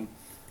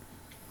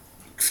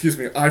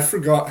 I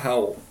forgot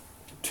how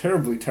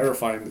terribly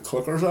terrifying the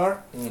clickers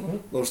are. Mm-hmm.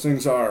 Those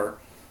things are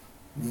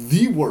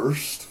the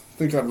worst. I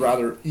think I'd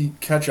rather eat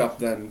ketchup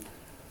than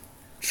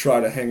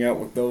try to hang out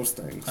with those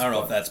things. I don't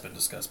know if that's been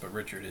discussed, but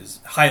Richard is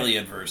highly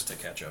adverse to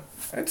ketchup.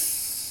 I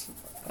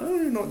don't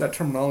even know what that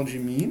terminology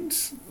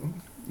means.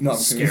 No, I'm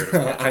Scared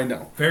kidding. of it. I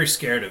know. Very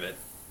scared of it.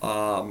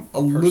 A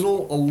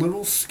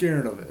little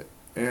scared of it.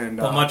 And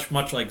Well,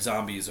 much like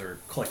zombies or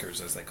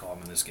clickers, as they call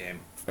them in this game.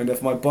 And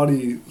if my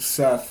buddy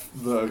Seth,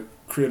 the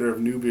creator of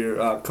New Beer,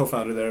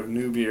 co-founder there of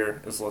New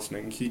Beer, is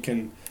listening, he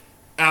can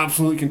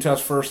absolutely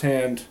contest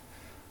firsthand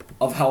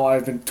of how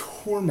I've been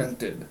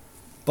tormented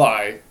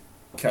by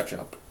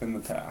ketchup in the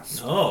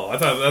past. Oh, I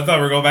thought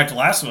we were going back to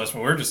Last of Us,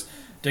 but we're just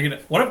digging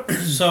it.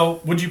 So,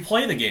 would you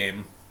play the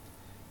game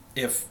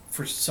if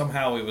for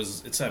somehow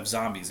instead of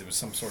zombies, it was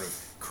some sort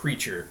of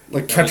creature,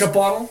 Like that ketchup was,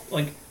 bottle?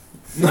 like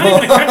not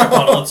even a ketchup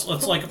bottle.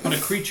 Let's like put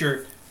a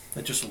creature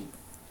that just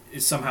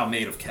is somehow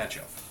made of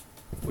ketchup.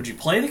 Would you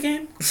play the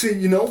game? See,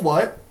 you know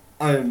what?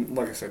 I'm,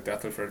 like I said,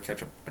 deathly afraid of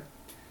ketchup.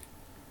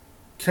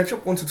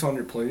 Ketchup, once it's on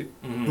your plate,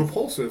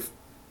 repulsive.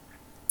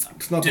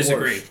 It's not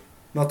Disagree. the worst.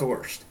 Not the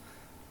worst.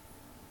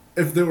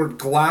 If there were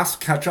glass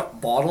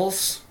ketchup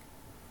bottles,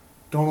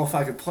 don't know if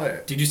I could play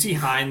it. Did you see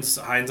Heinz?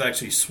 Heinz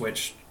actually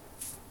switched.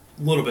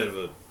 A little bit of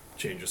a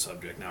change of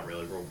subject. Not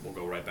really. We'll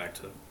go right back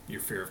to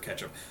your fear of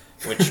ketchup,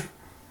 which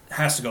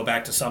has to go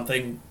back to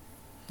something.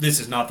 This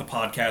is not the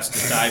podcast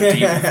to dive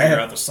deep and figure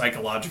out the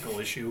psychological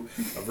issue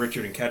of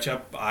Richard and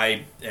ketchup.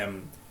 I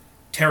am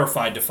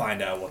terrified to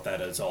find out what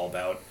that is all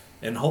about,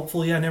 and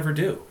hopefully I never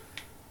do.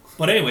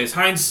 But anyways,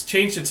 Heinz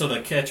changed it so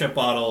the ketchup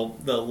bottle,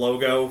 the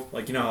logo,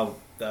 like you know how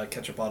the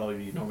ketchup bottle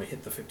you normally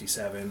hit the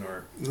 57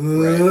 or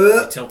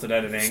tilted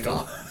at an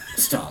angle.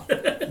 Stop.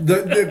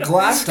 The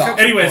glass Stop. ketchup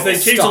Anyways, they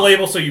bottles- changed the Stop.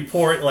 label so you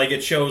pour it like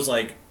it shows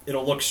like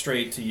it'll look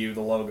straight to you,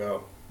 the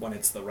logo, when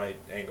it's the right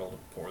angle to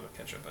pour the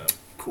ketchup out.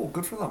 Cool,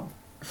 good for them.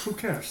 Who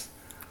cares?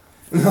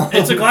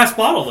 It's a glass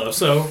bottle though,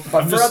 so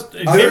But I'm for just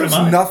a- examining There's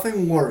mine.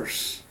 nothing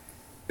worse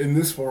in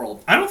this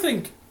world. I don't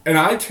think And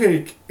I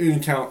take into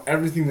account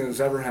everything that has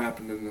ever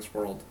happened in this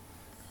world.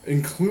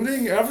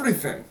 Including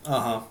everything.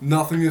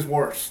 Nothing is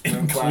worse than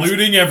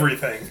including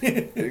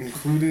everything.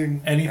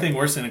 including Anything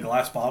worse than a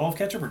glass bottle of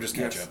ketchup or just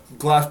yes, ketchup?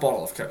 glass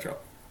bottle of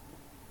ketchup.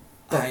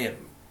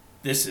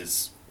 This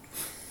is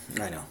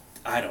I know.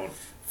 I don't.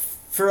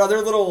 For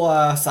other little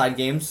side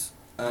games,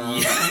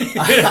 Anyway,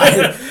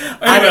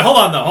 hold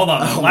on though. Oh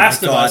my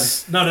Last of God.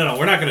 Us. No.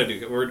 We're not gonna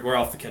do it. We're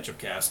off the ketchup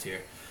cast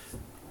here.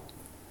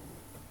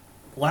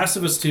 Last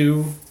of Us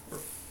 2,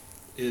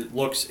 it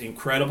looks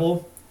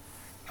incredible.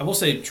 I will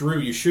say, Drew,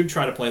 you should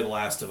try to play The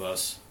Last of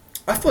Us.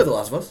 I've played The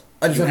Last of Us.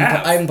 I just You haven't,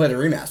 have? I haven't played it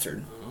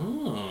remastered.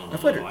 Oh, I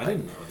played it. I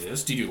didn't know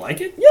this. Did you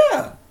like it?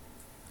 Yeah.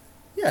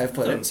 Yeah, I've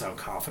played Doesn't it. sound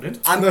confident.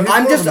 I'm No, he's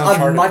I'm more just of an I'm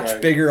Uncharted much guy.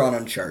 bigger on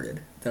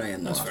Uncharted than I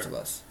am The That's Last fair. of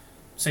Us.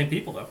 Same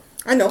people though.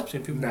 I know.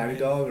 Same people. Natty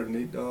Dog or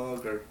Nate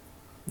Dog or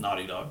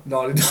Naughty Dog.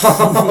 Naughty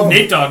Dog.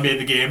 Nate Dogg made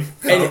the game.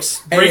 And-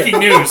 Folks. and- Breaking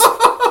news.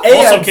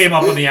 Also And, came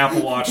up on the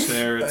Apple Watch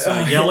there. It's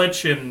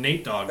Yelich and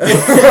Nate Dogg.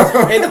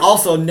 and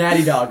also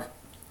Natty Dog.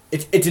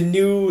 It's a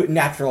new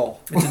natural.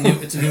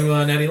 It's a new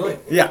Natty Light.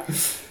 Yeah.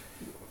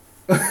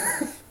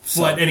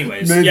 But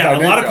anyways, Nate yeah,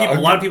 Dogg, a lot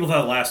Nate of people Dogg.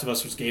 thought Last of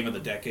Us was game of the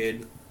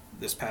decade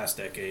this past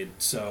decade.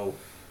 So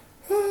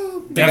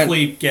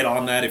definitely get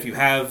on that if you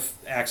have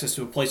access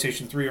to a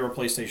PlayStation 3 or a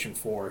PlayStation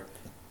 4.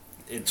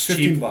 it's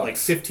 15 cheap,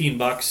 bucks. like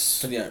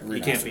 $15. Yeah,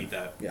 You can't beat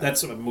that. Yeah.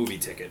 That's a movie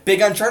ticket.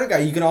 Big Uncharted guy.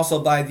 You can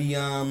also buy the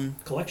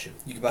Collection.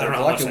 You can buy I the don't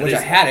know how much collection, that which is,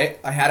 I had it.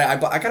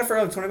 I got it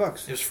for like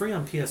 $20. It was free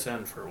on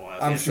PSN for a while.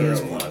 I'm Yeah, sure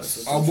PS it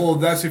Plus. was. Well,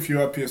 that's if you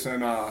have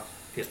PSN.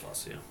 PS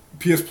Plus, yeah.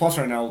 PS Plus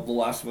right now, The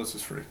Last of Us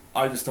is free.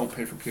 I just don't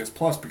pay for PS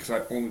Plus because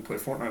I only play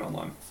Fortnite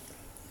online.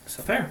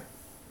 Fair.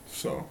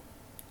 So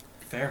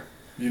Fair.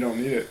 you don't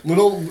need it.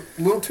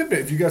 Little tidbit.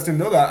 If you guys didn't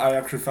know that, I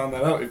actually found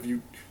that out. If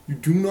you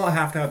do not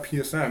have to have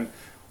PSN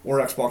or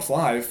Xbox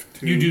Live.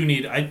 You do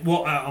need.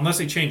 Unless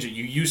they change it,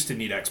 you used to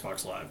need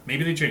Xbox Live.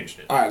 Maybe they changed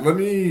it. All right, let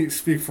me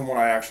speak from what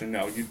I actually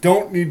know. You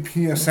don't need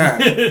PSN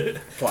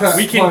to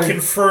We can play-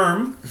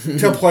 confirm.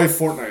 to play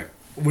Fortnite,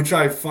 which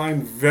I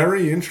find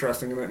very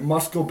interesting, and it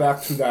must go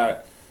back to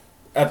that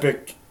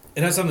Epic.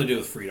 It has something to do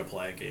with free to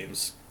play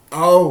games.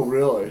 Oh,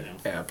 really? You know.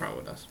 Yeah, it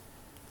probably does.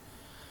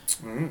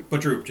 Mm.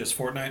 But Drew, just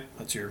Fortnite.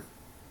 That's your.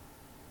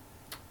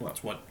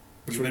 That's what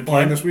Which you've we're been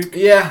playing playing this week.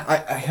 Yeah,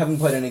 I haven't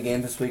played any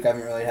games this week. I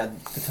haven't really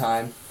had the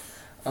time.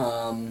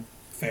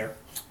 Fair.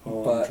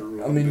 Oh, But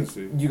Drew, I I'm mean,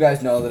 busy. you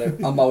guys know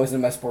that I'm always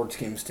in my sports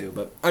games too.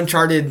 But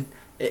Uncharted,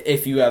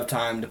 if you have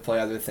time to play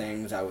other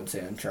things, I would say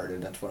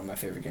Uncharted. That's one of my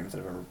favorite games that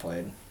I've ever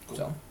played.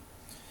 So,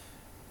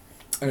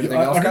 anything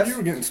I else, heard guys? you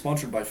were getting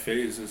sponsored by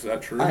FaZe. Is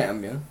that true? I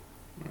am, yeah.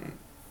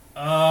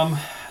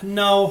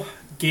 No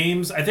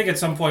games. I think at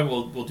some point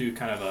we'll do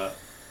kind of a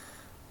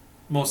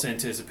most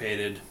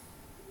anticipated,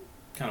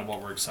 kind of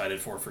what we're excited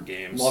for A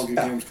games. lot of good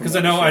games. Because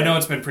I know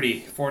it's been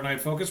pretty Fortnite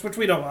focused, which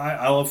we don't.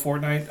 I love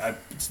Fortnite.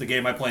 It's the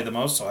game I play the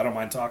most, so I don't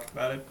mind talking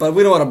about it. But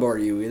we don't want to bore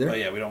you either. But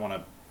yeah, we don't want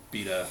to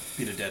beat a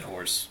dead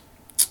horse.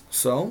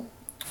 So,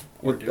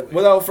 Or do we?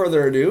 without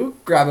further ado,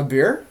 grab a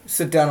beer,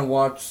 sit down and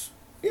watch,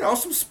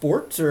 some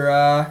sports or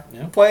Yeah.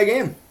 play a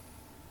game.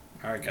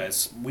 All right,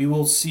 guys. We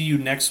will see you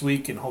next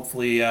week, and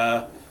hopefully you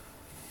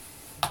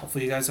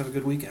guys have a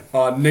good weekend.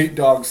 Nate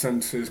Dogg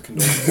sends his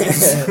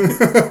condolences.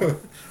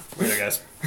 Later, guys.